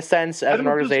 but in a sense, as an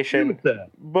organization.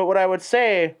 But what I would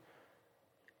say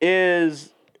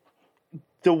is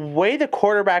the way the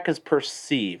quarterback is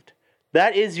perceived.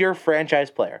 That is your franchise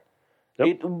player.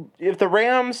 Yep. If the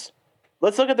Rams,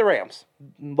 let's look at the Rams,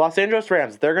 Los Angeles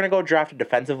Rams. They're going to go draft a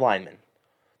defensive lineman.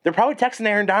 They're probably texting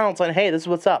Aaron Donald saying, "Hey, this is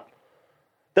what's up."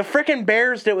 The freaking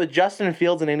Bears did it with Justin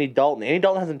Fields and Andy Dalton. Andy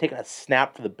Dalton hasn't taken a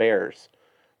snap for the Bears.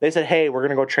 They said, "Hey, we're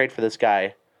going to go trade for this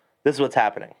guy. This is what's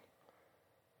happening."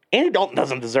 Andy Dalton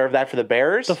doesn't deserve that for the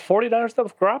Bears. The 49ers stuff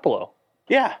with Garoppolo.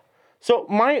 Yeah. So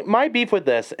my beef with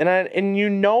this, and you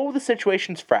know the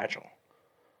situation's fragile.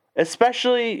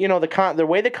 Especially, you know, the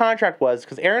way the contract was,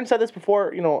 because Aaron said this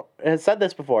before, you know, has said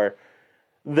this before,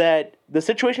 that the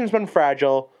situation's been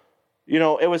fragile. You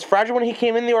know, it was fragile when he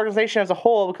came in the organization as a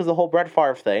whole because of the whole Brett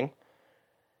Favre thing.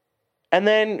 And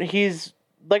then he's,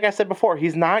 like I said before,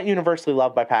 he's not universally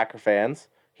loved by Packer fans.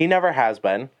 He never has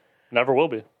been. Never will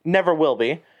be. Never will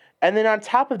be. And then on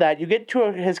top of that, you get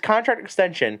to his contract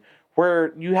extension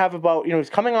where you have about, you know, he's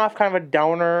coming off kind of a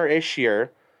downer-ish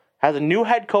year, has a new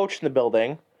head coach in the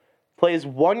building, plays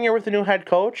 1 year with a new head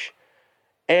coach,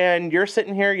 and you're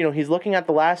sitting here, you know, he's looking at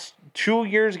the last 2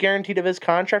 years guaranteed of his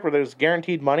contract where there's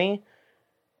guaranteed money,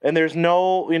 and there's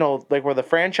no, you know, like where the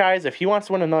franchise, if he wants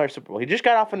to win another Super Bowl, he just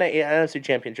got off an NFC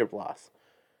Championship loss.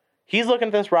 He's looking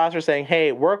at this roster saying,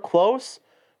 hey, we're close,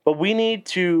 but we need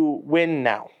to win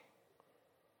now.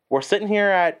 We're sitting here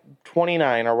at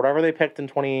 29 or whatever they picked in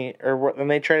 20, or when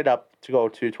they traded up to go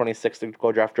to 26 to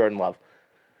go draft Jordan Love.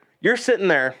 You're sitting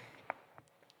there,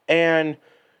 and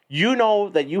you know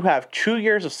that you have 2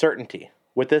 years of certainty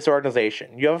with this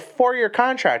organization. You have a 4-year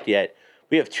contract yet,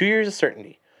 but you have 2 years of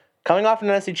certainty. Coming off an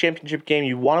NFC Championship game,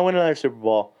 you want to win another Super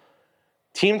Bowl.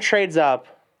 Team trades up,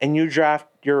 and you draft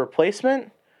your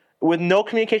replacement with no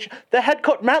communication. The head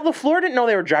coach, Matt LaFleur, didn't know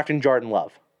they were drafting Jordan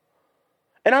Love.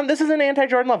 And this isn't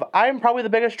anti-Jordan Love. I'm probably the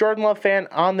biggest Jordan Love fan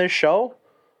on this show.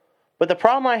 But the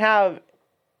problem I have,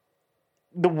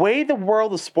 the way the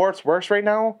world of sports works right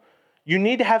now, you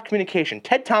need to have communication.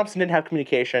 Ted Thompson didn't have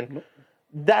communication.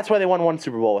 That's why they won 1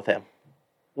 Super Bowl with him.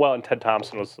 Well, and Ted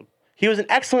Thompson was... He was an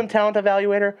excellent talent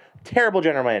evaluator, terrible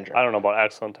general manager. I don't know about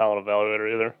excellent talent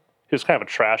evaluator either. He was kind of a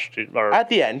trash at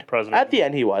the end. President. At the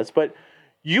end, he was. But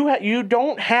you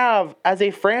don't have, as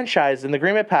a franchise in the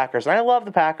Green Bay Packers, and I love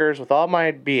the Packers with all my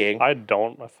being. I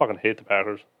don't. I fucking hate the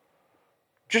Packers.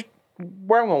 Just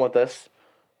where I'm going with this.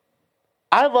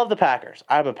 I love the Packers.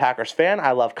 I'm a Packers fan.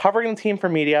 I love covering the team for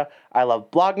media. I love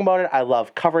blogging about it. I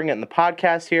love covering it in the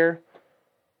podcast here.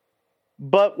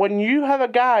 But when you have a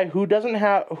guy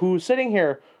who's sitting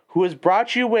here, who has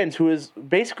brought you wins, who has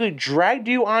basically dragged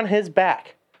you on his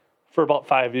back for about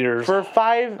 5 years. For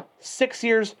 5-6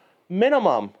 years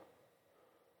minimum.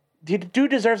 The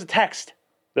dude deserves a text.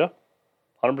 Yeah,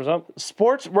 100%.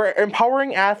 Sports, we're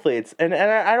empowering athletes, and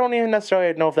I don't even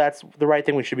necessarily know if that's the right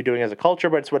thing we should be doing as a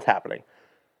culture, but it's what's happening.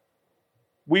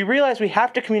 We realize we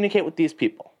have to communicate with these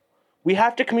people. We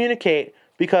have to communicate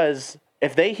because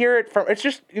if they hear it from, it's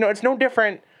just, it's no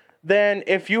different than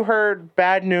if you heard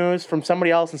bad news from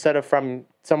somebody else instead of from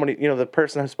somebody, the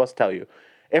person who's supposed to tell you.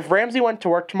 If Ramsay went to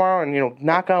work tomorrow and,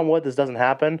 knock on wood, this doesn't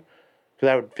happen, because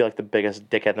I would feel like the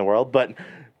biggest dickhead in the world, but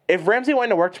if Ramsay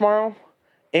went to work tomorrow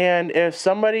and if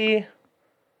somebody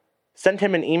sent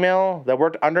him an email that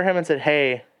worked under him and said,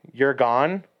 hey, you're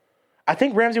gone, I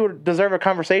think Ramsay would deserve a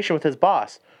conversation with his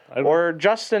boss. Or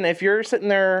Justin, if you're sitting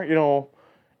there,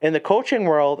 in the coaching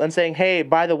world and saying, hey,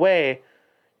 by the way,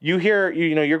 you're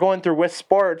going through Wisp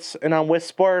Sports, and on Wisp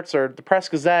Sports or the Press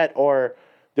Gazette or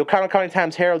the O'Connell County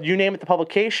Times-Herald, you name it, the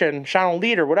publication, Channel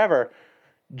Lead or whatever,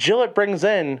 Gillette brings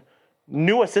in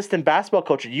new assistant basketball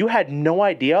coach you had no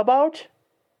idea about,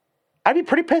 I'd be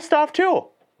pretty pissed off too.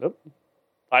 Yep.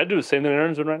 I'd do the same thing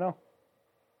Aaron's doing right now.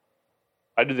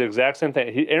 I do the exact same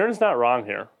thing. Aaron's not wrong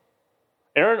here.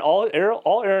 All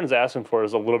Aaron's asking for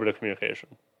is a little bit of communication.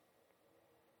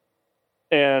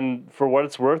 And for what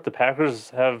it's worth, the Packers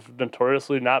have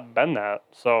notoriously not been that.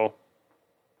 So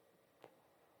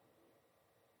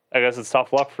I guess it's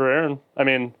tough luck for Aaron. I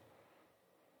mean,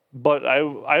 but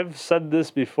I've said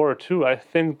this before too. I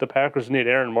think the Packers need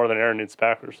Aaron more than Aaron needs the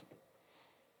Packers.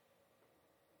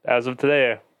 As of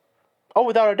today. Oh,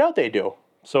 without a doubt they do.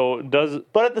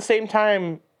 But at the same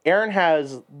time, Aaron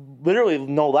has literally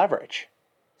no leverage.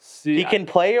 He can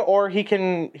play or he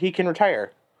can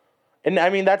retire. And I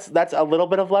mean, that's a little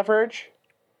bit of leverage,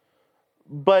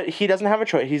 but he doesn't have a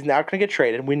choice. He's not going to get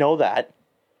traded. We know that.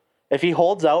 If he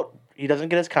holds out, He doesn't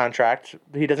get his contract.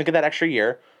 He doesn't get that extra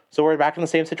year. So we're back in the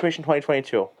same situation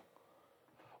 2022.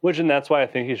 And that's why I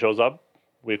think he shows up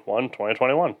week 1,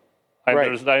 2021. I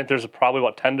think there's probably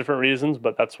about 10 different reasons,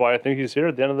 but that's why I think he's here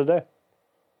at the end of the day.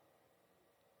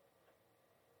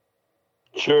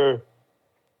 Sure.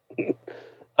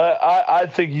 I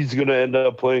think he's going to end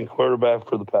up playing quarterback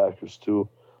for the Packers, too.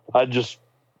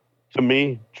 To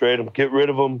me, trade him. Get rid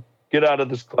of him. Get out of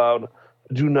this cloud.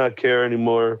 I do not care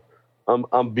anymore.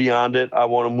 I'm beyond it. I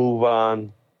want to move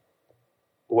on.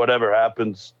 Whatever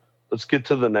happens, let's get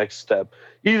to the next step.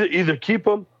 Either keep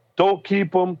him, don't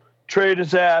keep him, trade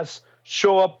his ass,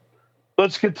 show up.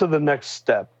 Let's get to the next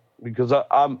step because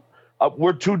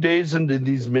we're 2 days into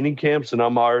these mini camps and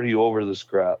I'm already over this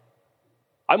crap.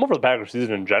 I'm over the Packers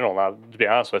season in general now, to be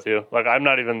honest with you. Like, I'm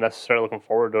not even necessarily looking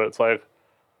forward to it. It's like,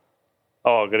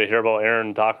 oh, I'm going to hear about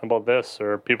Aaron talking about this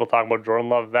or people talking about Jordan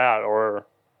Love that or...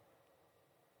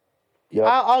 Yeah,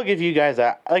 I'll give you guys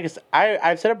that. Like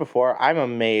I've said it before. I'm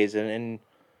amazed, and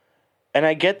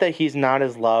I get that he's not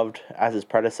as loved as his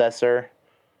predecessor,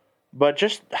 but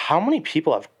just how many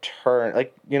people have turned.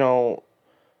 Like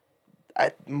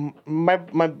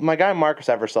my guy Marcus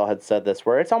Eversole had said this,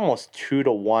 where it's almost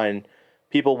 2-1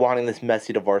 people wanting this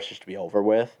messy divorce just to be over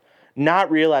with,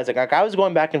 not realizing. Like I was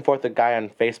going back and forth with a guy on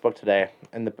Facebook today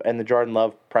in the Jordan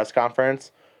Love press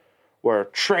conference. Where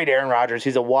trade Aaron Rodgers,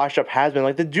 he's a washed-up has-been.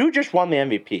 Like, the dude just won the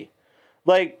MVP.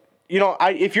 Like,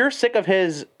 if you're sick of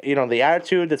his, the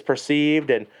attitude that's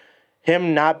perceived and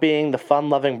him not being the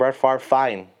fun-loving Brett Favre,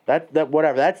 fine. That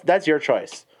whatever. That's your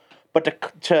choice.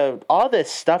 But to all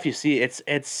this stuff you see,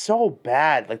 it's so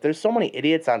bad. Like, there's so many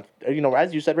idiots on,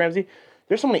 as you said, Ramsay,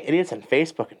 there's so many idiots on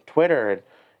Facebook and Twitter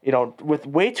and, with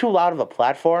way too loud of a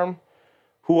platform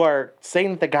who are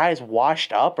saying that the guy is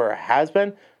washed up or has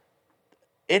been.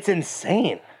 It's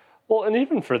insane. Well, and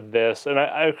even for this, and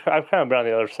I've kind of been on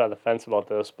the other side of the fence about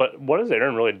this, but what has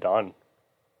Aaron really done?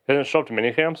 He doesn't show up to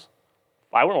minicamps?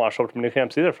 I wouldn't want to show up to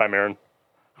minicamps either if I'm Aaron.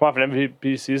 Come off an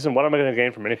MVP season, what am I going to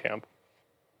gain from minicamp?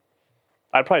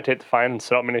 I'd probably take the fine and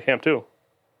sit out minicamp too.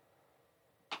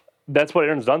 That's what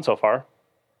Aaron's done so far.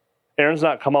 Aaron's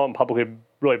not come out and publicly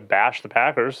really bashed the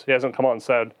Packers. He hasn't come out and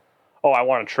said, oh, I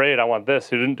want to trade, I want this.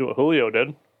 He didn't do what Julio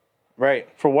did. Right.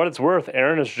 For what it's worth,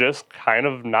 Aaron has just kind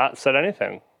of not said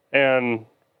anything. And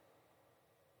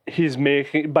he's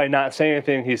by not saying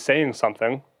anything, he's saying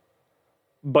something.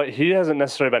 But he hasn't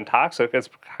necessarily been toxic. It's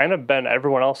kind of been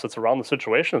everyone else that's around the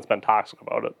situation that's been toxic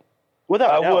about it.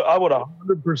 I would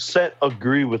 100%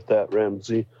 agree with that,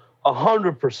 Ramsey.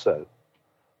 100%.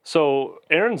 So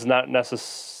Aaron's not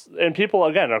necessarily... And people,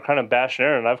 again, are kind of bashing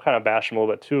Aaron. I've kind of bashed him a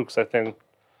little bit, too, because I think...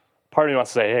 Part of me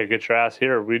wants to say, hey, get your ass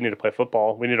here. We need to play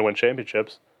football. We need to win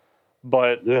championships.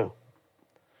 But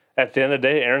at the end of the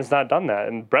day, Aaron's not done that.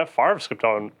 And Brett Favre skipped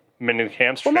on mini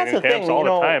camps, training camps all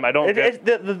the time. I don't get...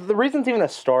 The reason it's even a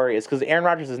story is because Aaron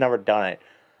Rodgers has never done it.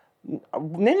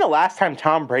 Name the last time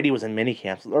Tom Brady was in mini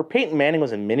camps or Peyton Manning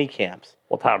was in mini camps.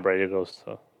 Well, Tom Brady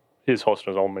he's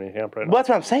hosting his own mini camp right now. Well, that's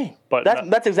what I'm saying. But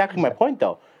that's exactly my point,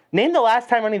 though. Name the last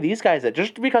time any of these guys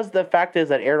just because the fact is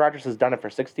that Aaron Rodgers has done it for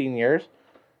 16 years...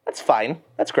 That's fine.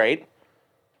 That's great.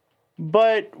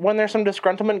 But when there's some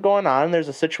disgruntlement going on, there's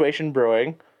a situation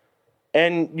brewing,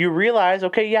 and you realize,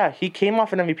 okay, yeah, he came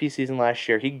off an MVP season last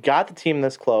year. He got the team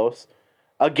this close.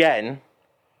 Again,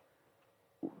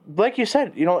 like you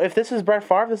said, if this is Brett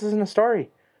Favre, this isn't a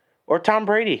story. Or Tom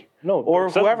Brady. No.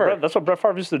 Or whoever. That's what Brett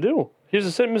Favre used to do. He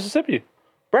was in Mississippi.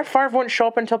 Brett Favre wouldn't show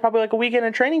up until probably like a weekend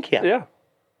in training camp. Yeah.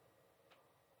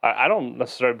 I don't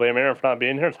necessarily blame Aaron for not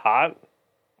being here. It's hot.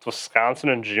 Wisconsin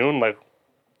in June,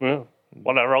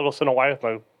 whatever. I'll go sit in a wife,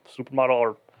 my supermodel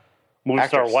or movie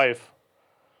star wife.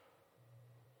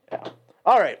 Yeah.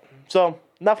 All right. So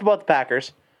enough about the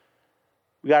Packers.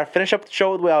 We got to finish up the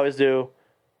show with what we always do.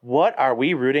 What are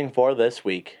we rooting for this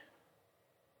week?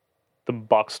 The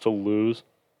Bucks to lose.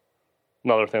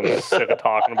 Another thing I'm sick of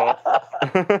talking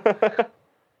about.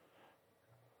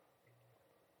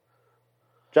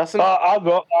 Justin, I'll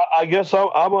go. I guess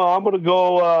I'm gonna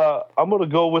go. I'm gonna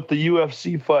go with the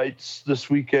UFC fights this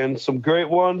weekend. Some great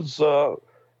ones.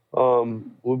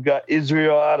 We've got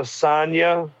Israel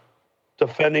Adesanya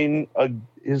defending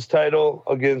his title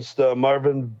against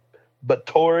Marvin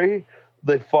Vettori.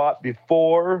 They fought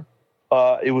before.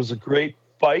 It was a great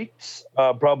fight.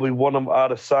 Probably one of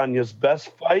Adesanya's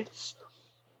best fights.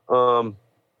 But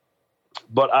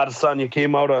Adesanya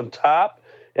came out on top.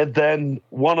 And then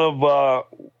one of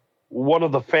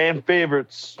the fan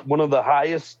favorites, one of the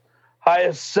highest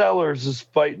sellers is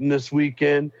fighting this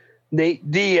weekend.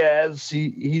 Nate Diaz,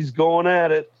 he's going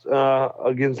at it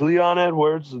against Leon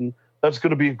Edwards, and that's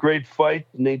going to be a great fight.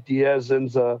 Nate Diaz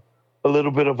ends a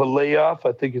little bit of a layoff.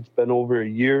 I think it's been over a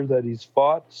year that he's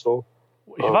fought. So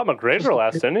He fought McGregor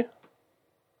last, didn't he?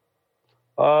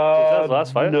 Was that his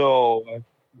last fight? No.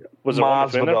 Was it one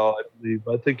between them? Masvidal, I believe.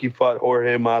 I think he fought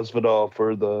Jorge Masvidal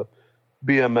for the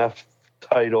BMF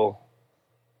title.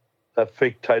 That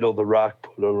fake title The Rock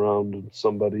put around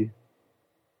somebody.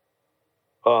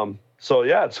 So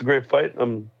yeah, it's a great fight.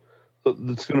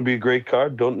 It's going to be a great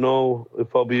card. Don't know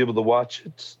if I'll be able to watch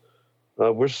it.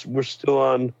 We're still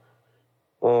on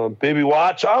baby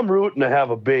watch. I'm rooting to have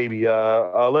a baby.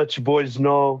 I'll let you boys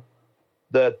know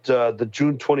that the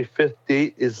June 25th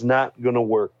date is not going to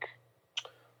work.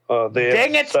 They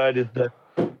have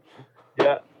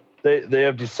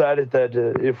decided that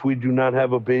if we do not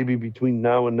have a baby between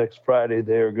now and next Friday,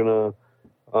 they are going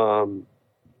to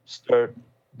start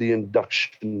the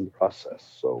induction process.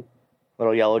 So,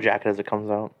 Little Yellow Jacket as it comes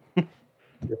out.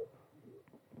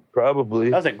 Probably.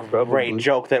 That was a great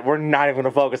joke that we're not even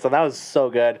going to focus on. That was so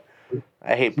good.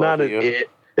 I hate both of you.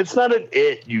 It's not an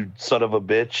it, you son of a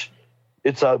bitch.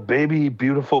 It's a baby,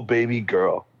 beautiful baby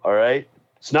girl. All right?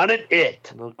 It's not an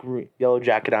it. Little yellow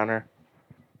jacket on her.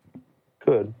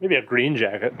 Good. Maybe a green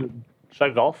jacket.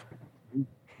 Should I golf?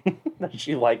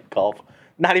 She liked golf.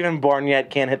 Not even born yet.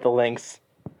 Can't hit the links.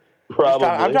 Probably.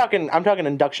 I'm talking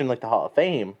induction like the Hall of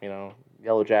Fame.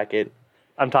 Yellow jacket.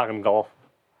 I'm talking golf.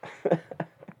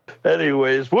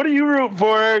 Anyways, what are you rooting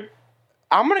for?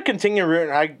 I'm gonna continue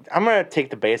rooting. I'm gonna take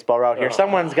the baseball route here.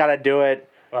 Someone's got to do it.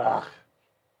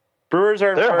 Brewers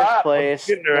are in first place.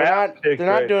 They're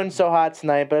not doing so hot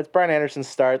tonight, but it's Brian Anderson's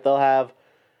start. They'll have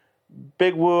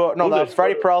Big Woo. No, they'll have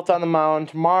Freddie Peralta on the mound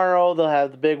tomorrow. They'll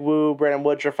have the Big Woo, Brandon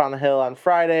Woodruff on the hill on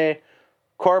Friday,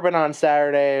 Corbin on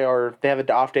Saturday, or they have an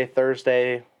off day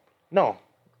Thursday. No,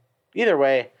 either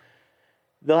way,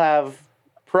 they'll have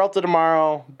Peralta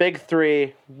tomorrow. Big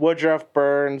three: Woodruff,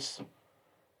 Burns,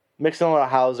 mix in a little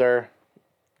Hauser.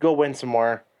 Go win some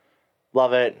more.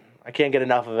 Love it. I can't get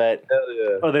enough of it. Hell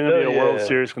yeah. Are they going to be a World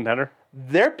Series contender?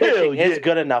 Their pitching is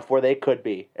good enough where they could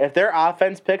be. If their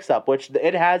offense picks up, which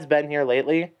it has been here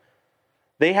lately,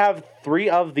 they have three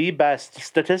of the best,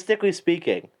 statistically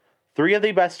speaking, three of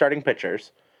the best starting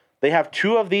pitchers. They have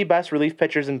two of the best relief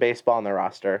pitchers in baseball on their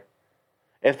roster.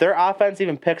 If their offense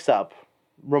even picks up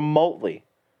remotely,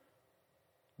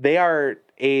 they are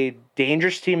a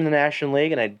dangerous team in the National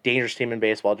League and a dangerous team in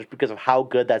baseball just because of how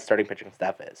good that starting pitching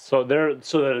staff is. So they're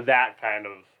that kind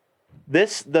of.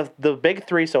 The big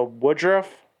three, so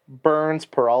Woodruff, Burns,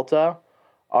 Peralta,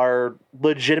 are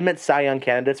legitimate Cy Young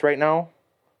candidates right now.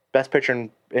 Best pitcher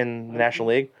in the National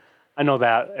League. I know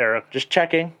that, Eric. Just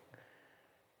checking.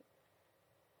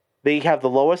 They have the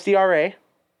lowest ERA.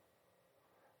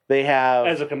 They have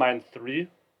As a combined three?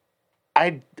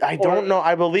 I don't know.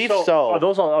 I believe so. Are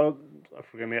those all?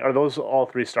 Forgive me. Are those all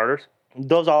three starters?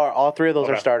 Those are all three of those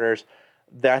are starters.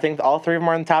 I think all three of them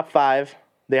are in the top five.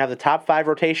 They have the top five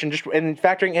rotation, just in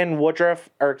factoring in Woodruff,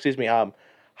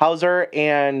 Hauser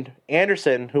and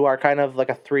Anderson, who are kind of like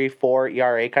a 3.4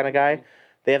 ERA kind of guy.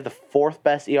 They have the fourth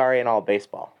best ERA in all of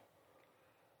baseball.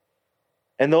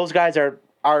 And those guys are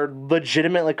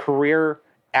legitimately career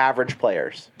average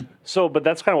players. So, but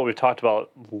that's kind of what we talked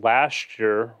about last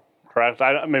year, correct?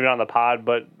 Maybe not on the pod,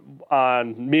 but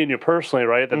on me and you personally,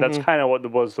 right? That's kind of what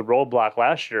was the roadblock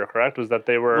last year, correct? Was that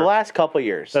they were the last couple of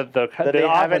years that the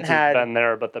offense has been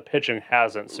there, but the pitching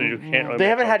hasn't. So you can't really. They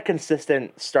haven't had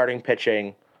consistent starting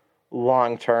pitching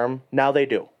long term. Now they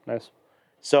do. Nice.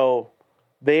 So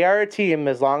they are a team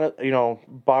as long as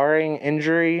barring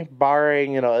injury,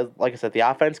 like I said, the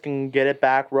offense can get it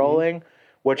back rolling,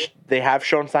 which they have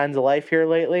shown signs of life here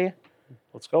lately.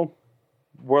 Let's go.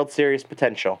 World Series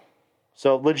potential.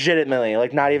 So legitimately,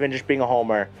 like not even just being a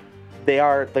homer, they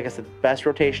are, like I said, best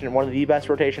rotation, one of the best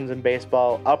rotations in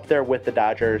baseball, up there with the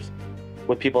Dodgers,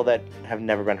 with people that have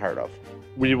never been heard of.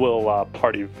 We will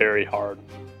party very hard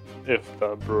if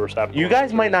the Brewers have. You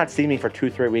guys might not see me for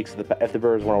 2-3 weeks if the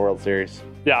Brewers win a World Series.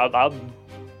 Yeah, I'll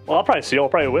probably see you. I'll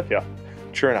probably be with you.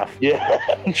 True enough. Yeah.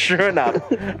 True enough.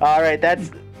 All right,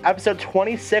 that's episode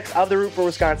 26 of the Root for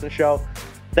Wisconsin show.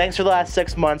 Thanks for the last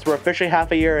 6 months. We're officially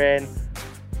half a year in.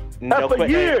 No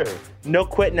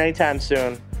quitting anytime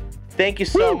soon. Thank you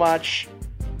so much.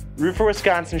 Root for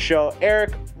Wisconsin show.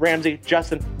 Eric, Ramsay,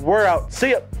 Justin, we're out. See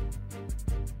ya.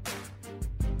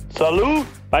 Salute.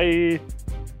 Bye.